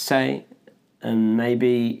have to say, and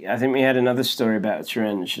maybe I think we had another story about a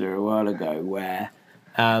tarantula a while ago where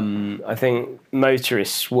I think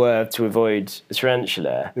motorists swerved to avoid a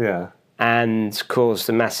tarantula and caused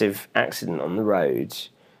a massive accident on the road,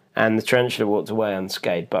 and the tarantula walked away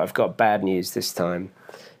unscathed. But I've got bad news this time.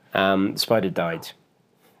 The spider died.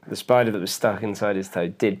 The spider that was stuck inside his toe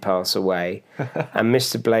did pass away, and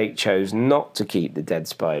Mr. Blake chose not to keep the dead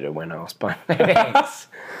spider when asked by medics.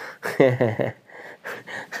 But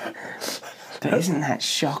isn't that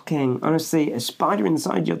shocking? Honestly, a spider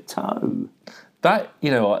inside your toe. That, you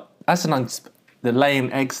know what, the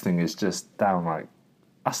laying eggs thing is just downright,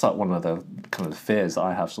 that's like one of the kind of fears that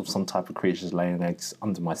I have, of some type of creatures laying eggs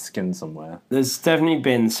under my skin somewhere. There's definitely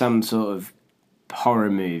been some sort of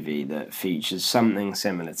horror movie that features something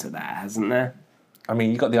similar to that, hasn't there? I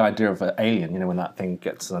mean, you got the idea of an alien, you know, when that thing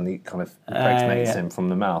gets and it kind of impregnates him from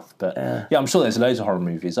the mouth. But yeah, I'm sure there's loads of horror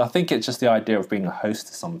movies. I think it's just the idea of being a host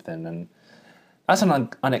to something, and that's an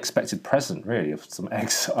unexpected present, really, of some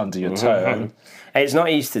eggs under your toe. Hey, it's not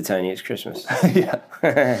Easter, Tony. It's Christmas. Yeah.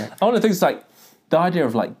 One of the things, like, the idea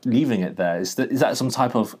of, like, leaving it there, is that some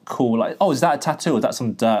type of cool, like, oh, is that a tattoo or is that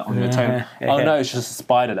some dirt on your toe? Oh, no, it's just a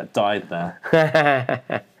spider that died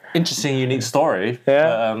there. Interesting, unique story.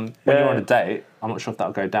 Yeah. But, when you're on a date, I'm not sure if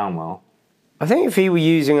that'll go down well. I think if he were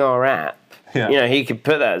using our app, Yeah. you know, he could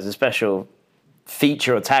put that as a special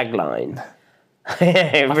feature or tagline.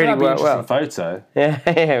 It really worked well. Photo. Yeah,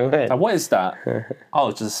 it would. Like, what is that? Oh,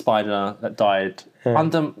 it's just a spider that died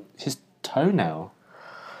under his toenail.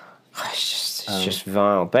 It's just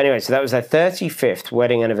vile. But anyway, so that was their 35th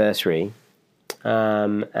wedding anniversary.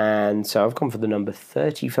 And so I've gone for the number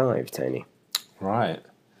 35, Tony. Right.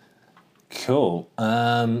 Cool.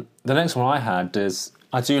 The next one I had is,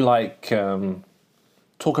 I do like talking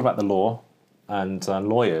about the law and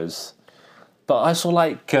lawyers, but I also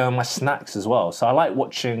like my snacks as well. So I like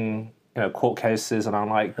watching, you know, court cases, and I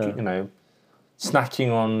like, you know,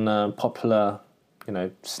 snacking on popular, you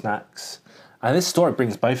know, snacks. And this story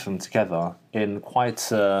brings both of them together in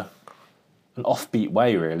quite an offbeat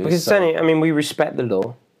way, really. Because, Tony, I mean, we respect the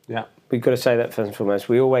law. Yeah. We've got to say that first and foremost.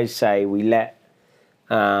 We always say we let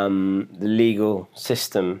the legal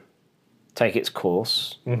system take its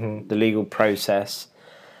course, the legal process.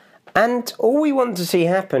 And all we want to see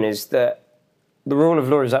happen is that the rule of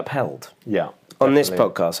law is upheld. Yeah. On this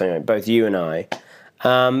podcast, anyway, both you and I.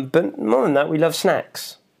 But more than that, we love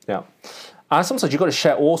snacks. Yeah. And sometimes you've got to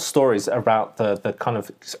share all stories about the kind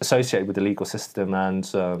of associated with the legal system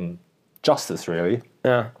and justice, really.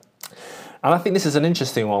 Yeah. And I think this is an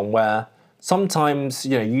interesting one where sometimes,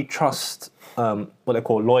 you trust what they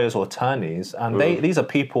call lawyers or attorneys, and these are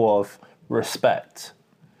people of respect.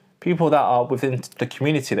 People that are within the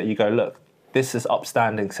community that you go, look, this is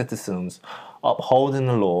upstanding citizens upholding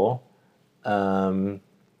the law,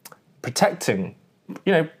 protecting,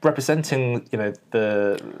 representing,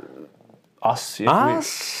 the us.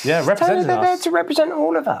 Us? Yeah, representing They're there us. to represent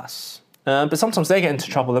all of us. But sometimes they get into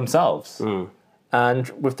trouble themselves. And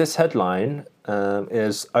with this headline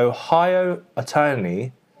is Ohio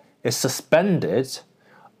attorney is suspended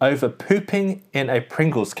over pooping in a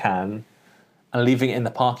Pringles can and leaving it in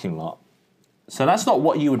the parking lot. So that's not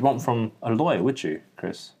what you would want from a lawyer, would you,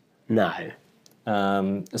 Chris? No.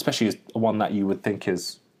 Especially one that you would think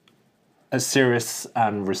is a serious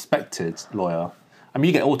and respected lawyer. I mean,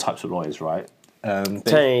 you get all types of lawyers, right?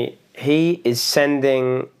 Tony, he is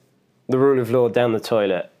sending the rule of law down the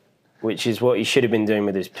toilet, which is what he should have been doing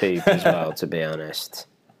with his poop as well, to be honest.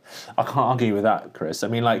 I can't argue with that, Chris. I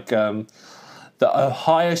mean, the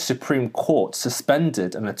Ohio Supreme Court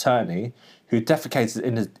suspended an attorney who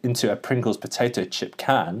defecated into a Pringles potato chip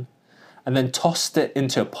can and then tossed it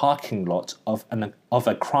into a parking lot of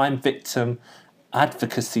a crime victim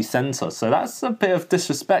advocacy centre. So that's a bit of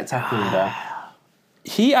disrespect happening there.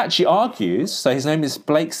 He actually argues, so his name is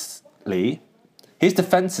Blake Lee, his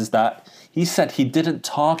defence is that he said he didn't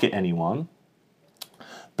target anyone,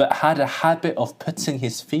 but had a habit of putting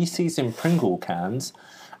his feces in Pringle cans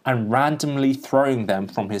and randomly throwing them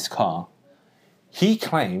from his car. He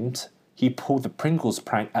claimed he pulled the Pringles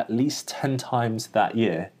prank at least 10 times that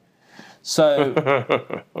year. So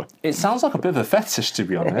it sounds like a bit of a fetish, to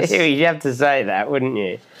be honest. You'd have to say that, wouldn't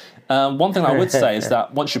you? One thing I would say is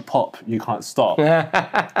that once you pop, you can't stop.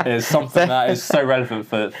 Is something that is so relevant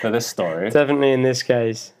for this story. Definitely in this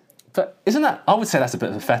case. But isn't that? I would say that's a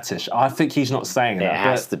bit of a fetish. I think he's not saying that. It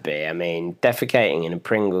has to be. I mean, defecating in a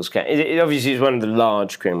Pringles can. It obviously is one of the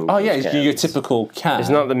large Pringles. Oh yeah, cans. it's your typical can. It's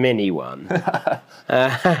not the mini one.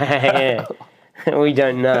 We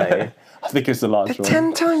don't know. I think it's the large one.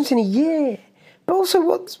 10 times in a year. But also,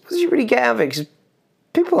 what does he really get out of it? Because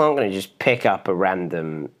people aren't going to just pick up a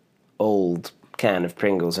random old can of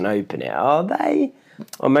Pringles and open it, are they?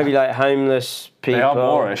 Or maybe like homeless people. They are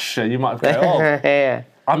Moorish. You might go, oh, yeah.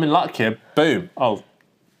 I'm in luck here. Boom. Oh,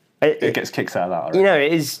 it gets kicks out of that. You know,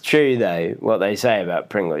 it is true, though, what they say about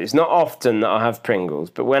Pringles. It's not often that I have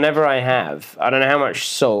Pringles, but whenever I have, I don't know how much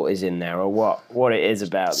salt is in there or what it is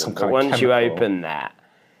about them. But once you open that,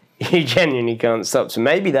 you genuinely can't stop. So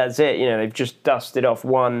maybe that's it. You know, they've just dusted off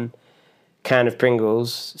one can of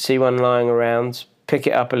Pringles, see one lying around, pick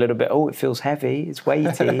it up a little bit. Oh, it feels heavy. It's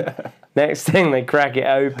weighty. Next thing, they crack it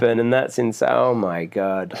open, and that's inside. Oh, my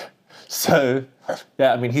God. So,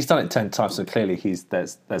 yeah, I mean, he's done it 10 times, so clearly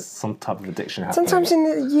there's some type of addiction happening. Sometimes in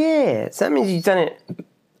a year. So that means he's done it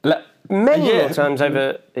many more times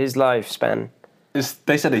over his lifespan.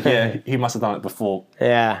 They said a year. He must have done it before.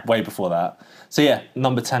 Yeah. Way before that. So, yeah,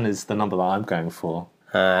 number 10 is the number that I'm going for.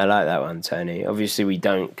 I like that one, Tony. Obviously, we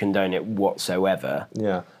don't condone it whatsoever.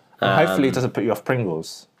 Yeah. And hopefully it doesn't put you off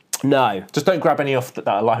Pringles. No. Just don't grab any off that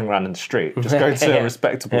are lying around in the street. Just go to a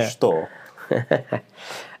respectable store. But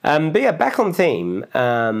yeah, back on theme,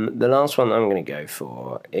 the last one I'm going to go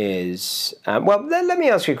for is... let me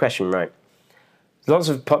ask you a question, right? Lots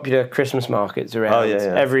of popular Christmas markets around. Oh,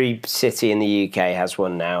 yeah. Every city in the UK has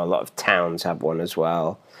one now. A lot of towns have one as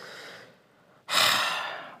well.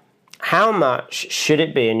 How much should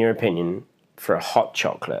it be, in your opinion, for a hot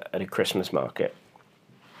chocolate at a Christmas market?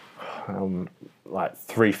 Like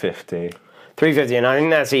 $3.50. $3.50, and I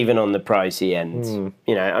think that's even on the pricey end.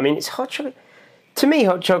 You know, I mean, it's hot chocolate. To me,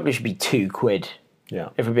 hot chocolate should be £2. Yeah.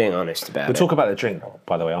 If we're being honest about it. We'll talk about the drink,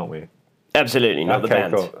 by the way, aren't we? Absolutely, not the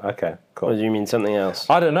band. Cool. Okay, cool. Or do you mean something else?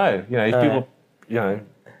 I don't know. You know, people,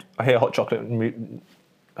 I hear hot chocolate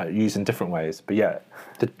used in different ways. But yeah,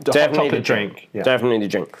 the hot chocolate drink. Yeah. Definitely the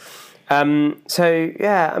drink. So,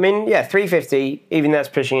 yeah, I mean, yeah, $3.50, even that's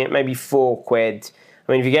pushing it, maybe £4.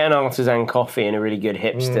 I mean, if you get an artisan coffee in a really good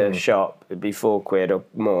hipster shop, it'd be £4 or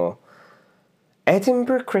more.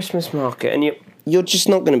 Edinburgh Christmas market, and you're just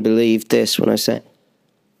not going to believe this when I say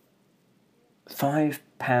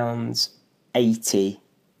 £5.80.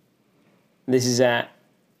 This is at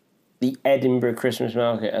the Edinburgh Christmas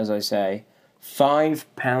market, as I say.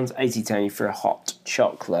 £5.80, Tony, for a hot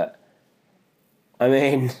chocolate. I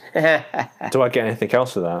mean... Do I get anything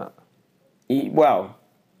else for that? Well,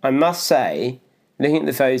 I must say, looking at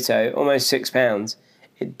the photo, almost £6.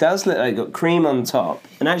 It does look like it's got cream on top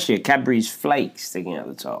and actually a Cadbury's flake sticking out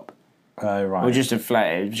the top. Oh, right. Or just a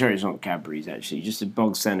flake. I'm sure it's not Cadbury's, actually. Just a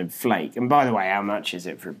bog standard flake. And by the way, how much is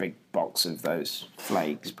it for a big box of those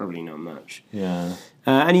flakes? Probably not much. Yeah.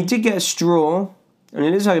 And he did get a straw. And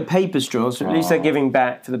it looks like a paper straw, so at least they're giving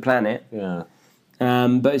back for the planet. Yeah.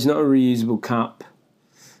 But it's not a reusable cup.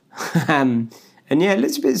 And yeah, it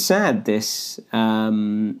looks a bit sad, this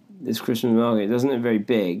Christmas market. It doesn't look very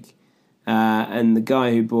big. And the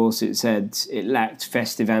guy who bought it said it lacked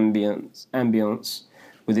festive ambience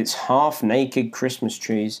with its half-naked Christmas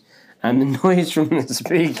trees, and the noise from the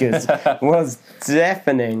speakers was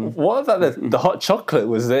deafening. What about the hot chocolate?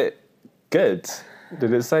 Was it good?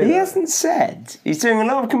 Did it say He that? hasn't said. He's doing a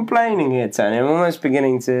lot of complaining here, Tony. I'm almost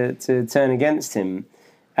beginning to turn against him.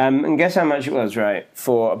 And guess how much it was, right,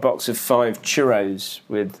 for a box of 5 churros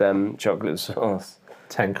with chocolate sauce?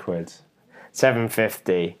 10 quid.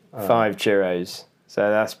 $7.50, 5 churros. So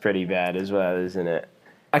that's pretty bad as well, isn't it?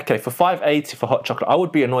 Okay, for $5.80 for hot chocolate, I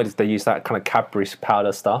would be annoyed if they use that kind of Cadbury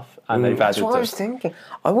powder stuff and they've That's added what I was thinking.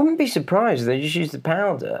 I wouldn't be surprised if they just use the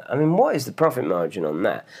powder. I mean, what is the profit margin on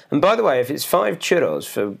that? And by the way, if it's 5 churros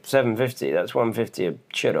for $7.50, that's $1.50 a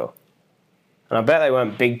churro. And I bet they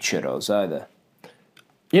weren't big churros either.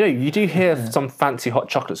 You know, you do hear some fancy hot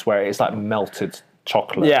chocolates where it's like melted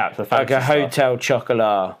chocolate. Yeah, the like fancy a stuff. hotel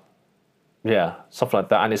chocolat. Yeah, something like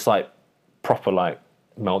that. And it's like proper like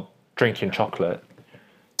drinking chocolate.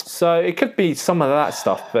 So it could be some of that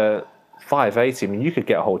stuff, but $5.80, I mean, you could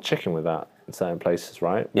get a whole chicken with that in certain places,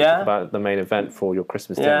 right? We Yeah. talked about the main event for your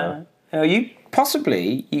Christmas dinner. Yeah. You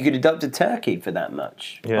could adopt a turkey for that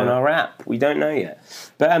much Yeah. on our app. We don't know yet.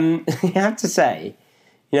 But you have to say,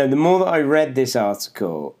 the more that I read this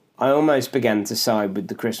article, I almost began to side with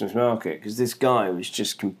the Christmas market because this guy was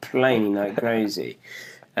just complaining like crazy.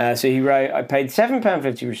 So he wrote, I paid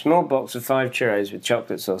 £7.50 for a small box of 5 churros with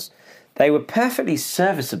chocolate sauce. They were perfectly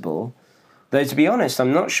serviceable, though to be honest,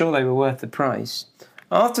 I'm not sure they were worth the price.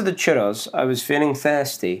 After the churros, I was feeling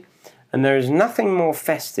thirsty, and there is nothing more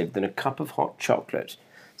festive than a cup of hot chocolate.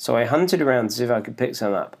 So I hunted around to see if I could pick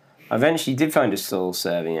some up. I eventually did find a stall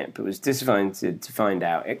serving it, but was disappointed to find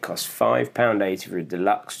out it cost £5.80 for a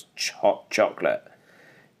deluxe hot chocolate.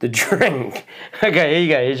 The drink, okay, here you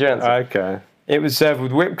go, here's your answer. Okay. It was served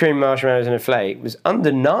with whipped cream, marshmallows, and a flake. Was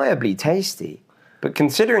undeniably tasty, but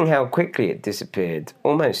considering how quickly it disappeared,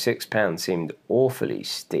 almost £6 seemed awfully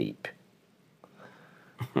steep.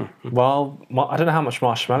 Well, I don't know how much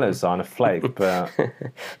marshmallows are on a flake, but...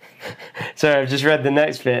 Sorry, I've just read the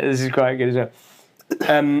next bit. This is quite good as well.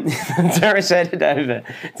 Terrace headed over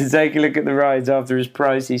to take a look at the rides after his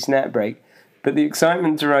pricey snack break, but the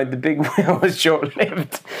excitement to ride the big wheel was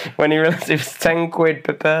short-lived when he realised it was 10 quid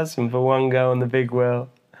per person for one go on the big wheel.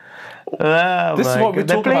 Oh, This is what we're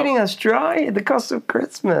They're talking about. bleeding us dry at the cost of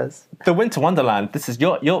Christmas. The Winter Wonderland, this is...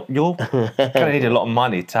 You're going to need a lot of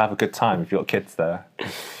money to have a good time if you've got kids there.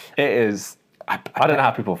 It is... I don't know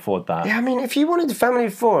how people afford that. Yeah, I mean, if you wanted a family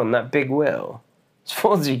of 4 on that big wheel, it's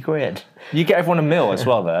 40 quid. You get everyone a meal as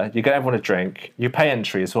well there. You get everyone a drink. You pay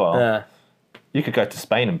entry as well. You could go to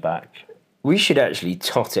Spain and back. We should actually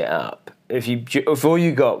tot it up. If all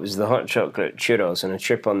you got was the hot chocolate churros and a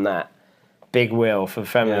trip on that big wheel for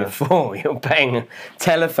family of 4, you're paying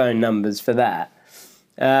telephone numbers for that.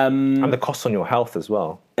 And the cost on your health as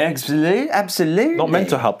well. Absolutely. Not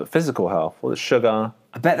mental health, but physical health. All the sugar.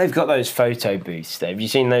 I bet they've got those photo booths there. Have you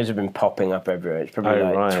seen those have been popping up everywhere? It's probably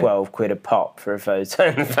right. 12 quid a pop for a photo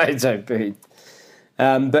in a photo booth.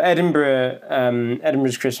 But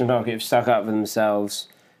Edinburgh's Christmas market have stuck up for themselves,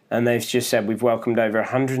 and they've just said we've welcomed over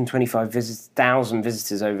 125,000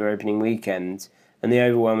 visitors over opening weekend, and the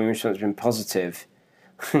overwhelming response has been positive.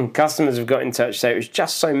 Customers have got in touch to say it was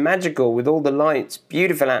just so magical with all the lights,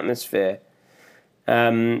 beautiful atmosphere.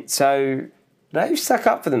 So they've stuck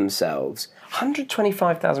up for themselves.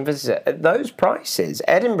 125,000 visitors at those prices.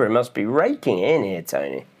 Edinburgh must be raking it in here,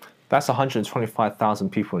 Tony. That's 125,000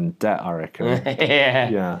 people in debt, I reckon.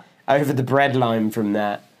 Yeah. Over the breadline from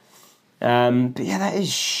that. But yeah, that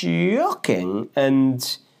is shocking.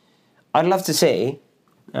 And I'd love to see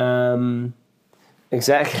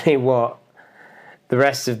exactly what the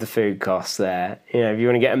rest of the food costs there. If you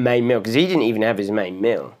want to get a main meal, because he didn't even have his main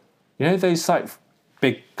meal. You know those like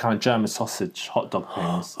big kind of German sausage hot dog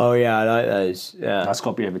things? Oh yeah, I like those. Yeah, That's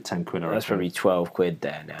got to be over 10 quid, I reckon. that's probably 12 quid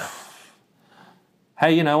there now.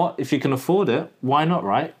 Hey, you know what? If you can afford it, why not,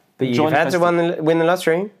 right? But you've had to win the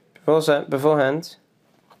lottery beforehand.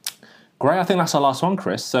 Great, I think that's our last one,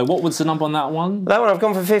 Chris. So what was the number on that one? That one I've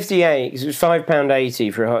gone for 58 because it was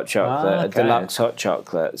 £5.80 for a hot chocolate, Ah, okay. a deluxe hot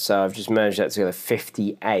chocolate. So I've just merged that together,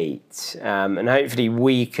 58. And hopefully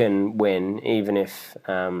we can win, even if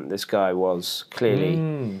this guy was clearly...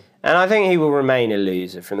 And I think he will remain a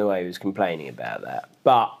loser from the way he was complaining about that.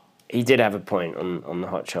 But he did have a point on the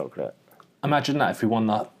hot chocolate. Imagine that if we won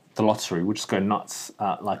the lottery, we'd just go nuts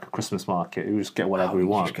at like a Christmas market. We'd just get whatever we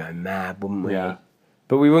want. We'd just go mad, wouldn't we? Yeah.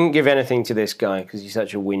 But we wouldn't give anything to this guy because he's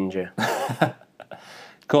such a whinger.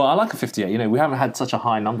 Cool, I like a 58. You know, we haven't had such a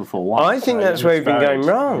high number for a while. I think that's where we've been going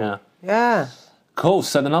wrong. Yeah. Yeah. Cool,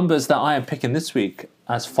 so the numbers that I am picking this week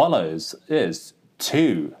as follows is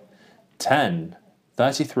 2, 10,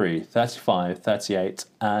 33, 35, 38,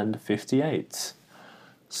 and 58.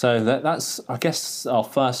 So that's, I guess, our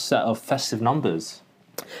first set of festive numbers.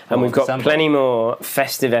 And we've got December. plenty more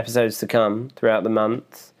festive episodes to come throughout the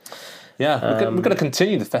month. Yeah, we're going to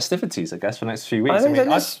continue the festivities, I guess, for the next few weeks. I think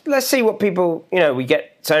let's see what people, we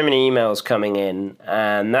get so many emails coming in,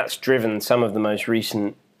 and that's driven some of the most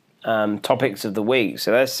recent topics of the week.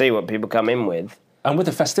 So let's see what people come in with. And with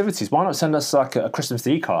the festivities, why not send us like a Christmas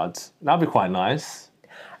e-card? That'd be quite nice.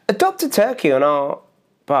 Adopt a turkey on our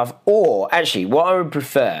behalf. Or, actually, what I would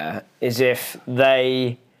prefer is if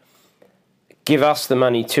they give us the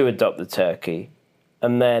money to adopt the turkey,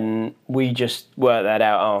 and then we just work that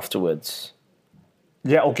out afterwards.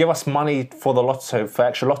 Yeah, or give us money for the lotto, for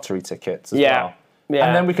extra lottery tickets as well. Yeah.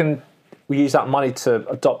 And then we use that money to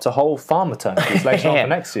adopt a whole farm of turkeys later on for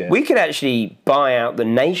next year. We could actually buy out the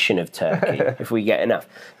nation of Turkey if we get enough.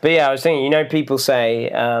 But yeah, I was thinking, people say,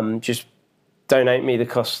 just donate me the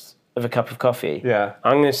cost of a cup of coffee. Yeah.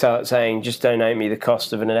 I'm going to start saying, just donate me the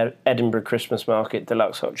cost of an Edinburgh Christmas Market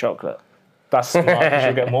deluxe hot chocolate. That's smart, you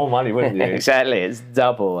should get more money, wouldn't you? Exactly, it's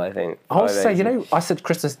double, I think. I would say, I said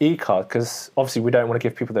Christmas e-card because obviously we don't want to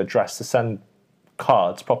give people the address to send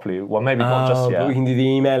cards properly. Well, maybe not just yet. But we can do the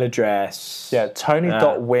email address. Yeah,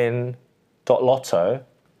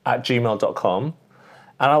 tony.win.lotto@gmail.com.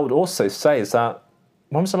 And I would also say is that,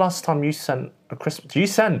 when was the last time you sent a Christmas... Do you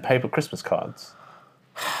send paper Christmas cards?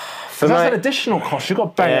 That's an additional cost. You've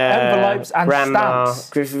got envelopes and stamps.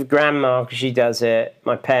 Grandma, because she does it.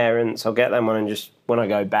 My parents, I'll get them one and just, when I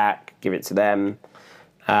go back, give it to them.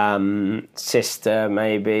 Sister,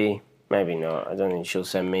 maybe. Maybe not. I don't think she'll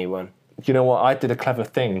send me one. You know what? I did a clever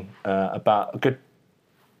thing about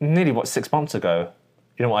nearly 6 months ago.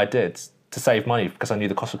 You know what I did? To save money because I knew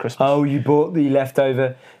the cost of Christmas. Oh, you bought the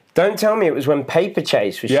leftover... Don't tell me it was when Paper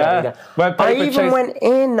Chase was shutting down. I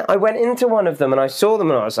went into one of them and I saw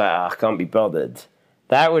them and I was like, I can't be bothered.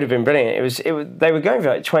 That would have been brilliant. They were going for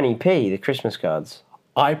like 20p, the Christmas cards.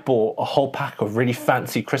 I bought a whole pack of really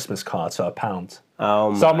fancy Christmas cards for £1.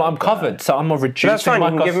 Oh, so I'm covered. So I'm reducing that's fine,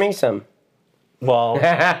 my you can give me some. Well,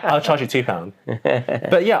 I'll charge you £2.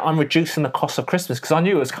 But yeah, I'm reducing the cost of Christmas because I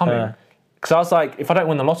knew it was coming. Because I was like, if I don't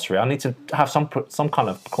win the lottery, I need to have some kind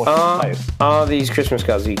of precautions in place. Are these Christmas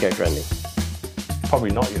cards eco-friendly? Probably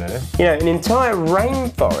not, an entire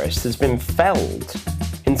rainforest has been felled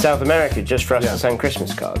in South America just for us to send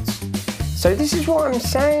Christmas cards. So this is what I'm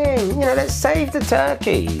saying. Let's save the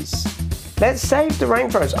turkeys. Let's save the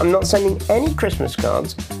rainforest. I'm not sending any Christmas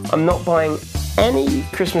cards. I'm not buying any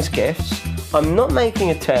Christmas gifts. I'm not making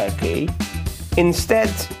a turkey. Instead,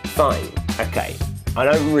 fine, okay. I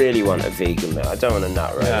don't really want a vegan meal. I don't want a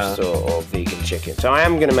nut roast or vegan chicken. So I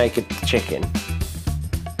am going to make a chicken.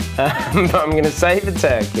 But I'm going to save a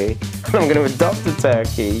turkey. And I'm going to adopt a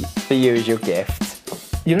turkey for you as your gift.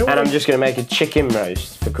 And I'm just going to make a chicken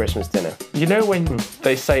roast for Christmas dinner. You know when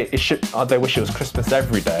they say they wish it was Christmas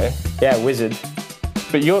every day? Yeah, wizard.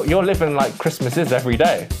 But you're living like Christmas is every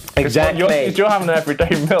day. Exactly. You're having an everyday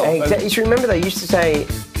meal. Exactly. You remember they used to say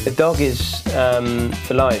a dog is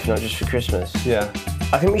for life, not just for Christmas. Yeah.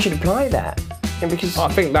 I think we should apply that. Because I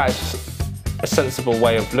think that's a sensible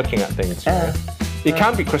way of looking at things. It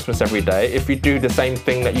can be Christmas every day if you do the same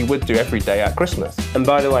thing that you would do every day at Christmas. And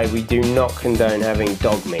by the way, we do not condone having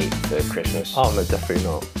dog meat for Christmas. Oh, no, definitely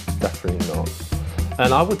not. Definitely not.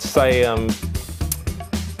 And I would say,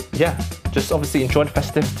 just obviously enjoy the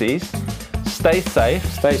festivities. Stay safe.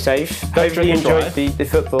 Stay safe. Hopefully you enjoyed the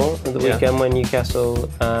football at the weekend when Newcastle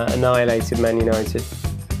annihilated Man United.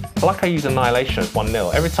 I like how you use annihilation as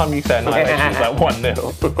 1-0. Every time you say annihilation, it's like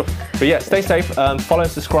 1-0. But yeah, stay safe, follow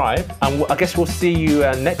and subscribe. And I guess we'll see you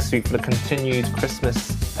next week for the continued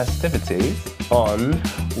Christmas festivities on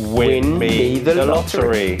Win Me the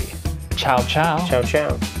Lottery. Ciao, ciao. Ciao,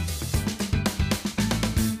 ciao.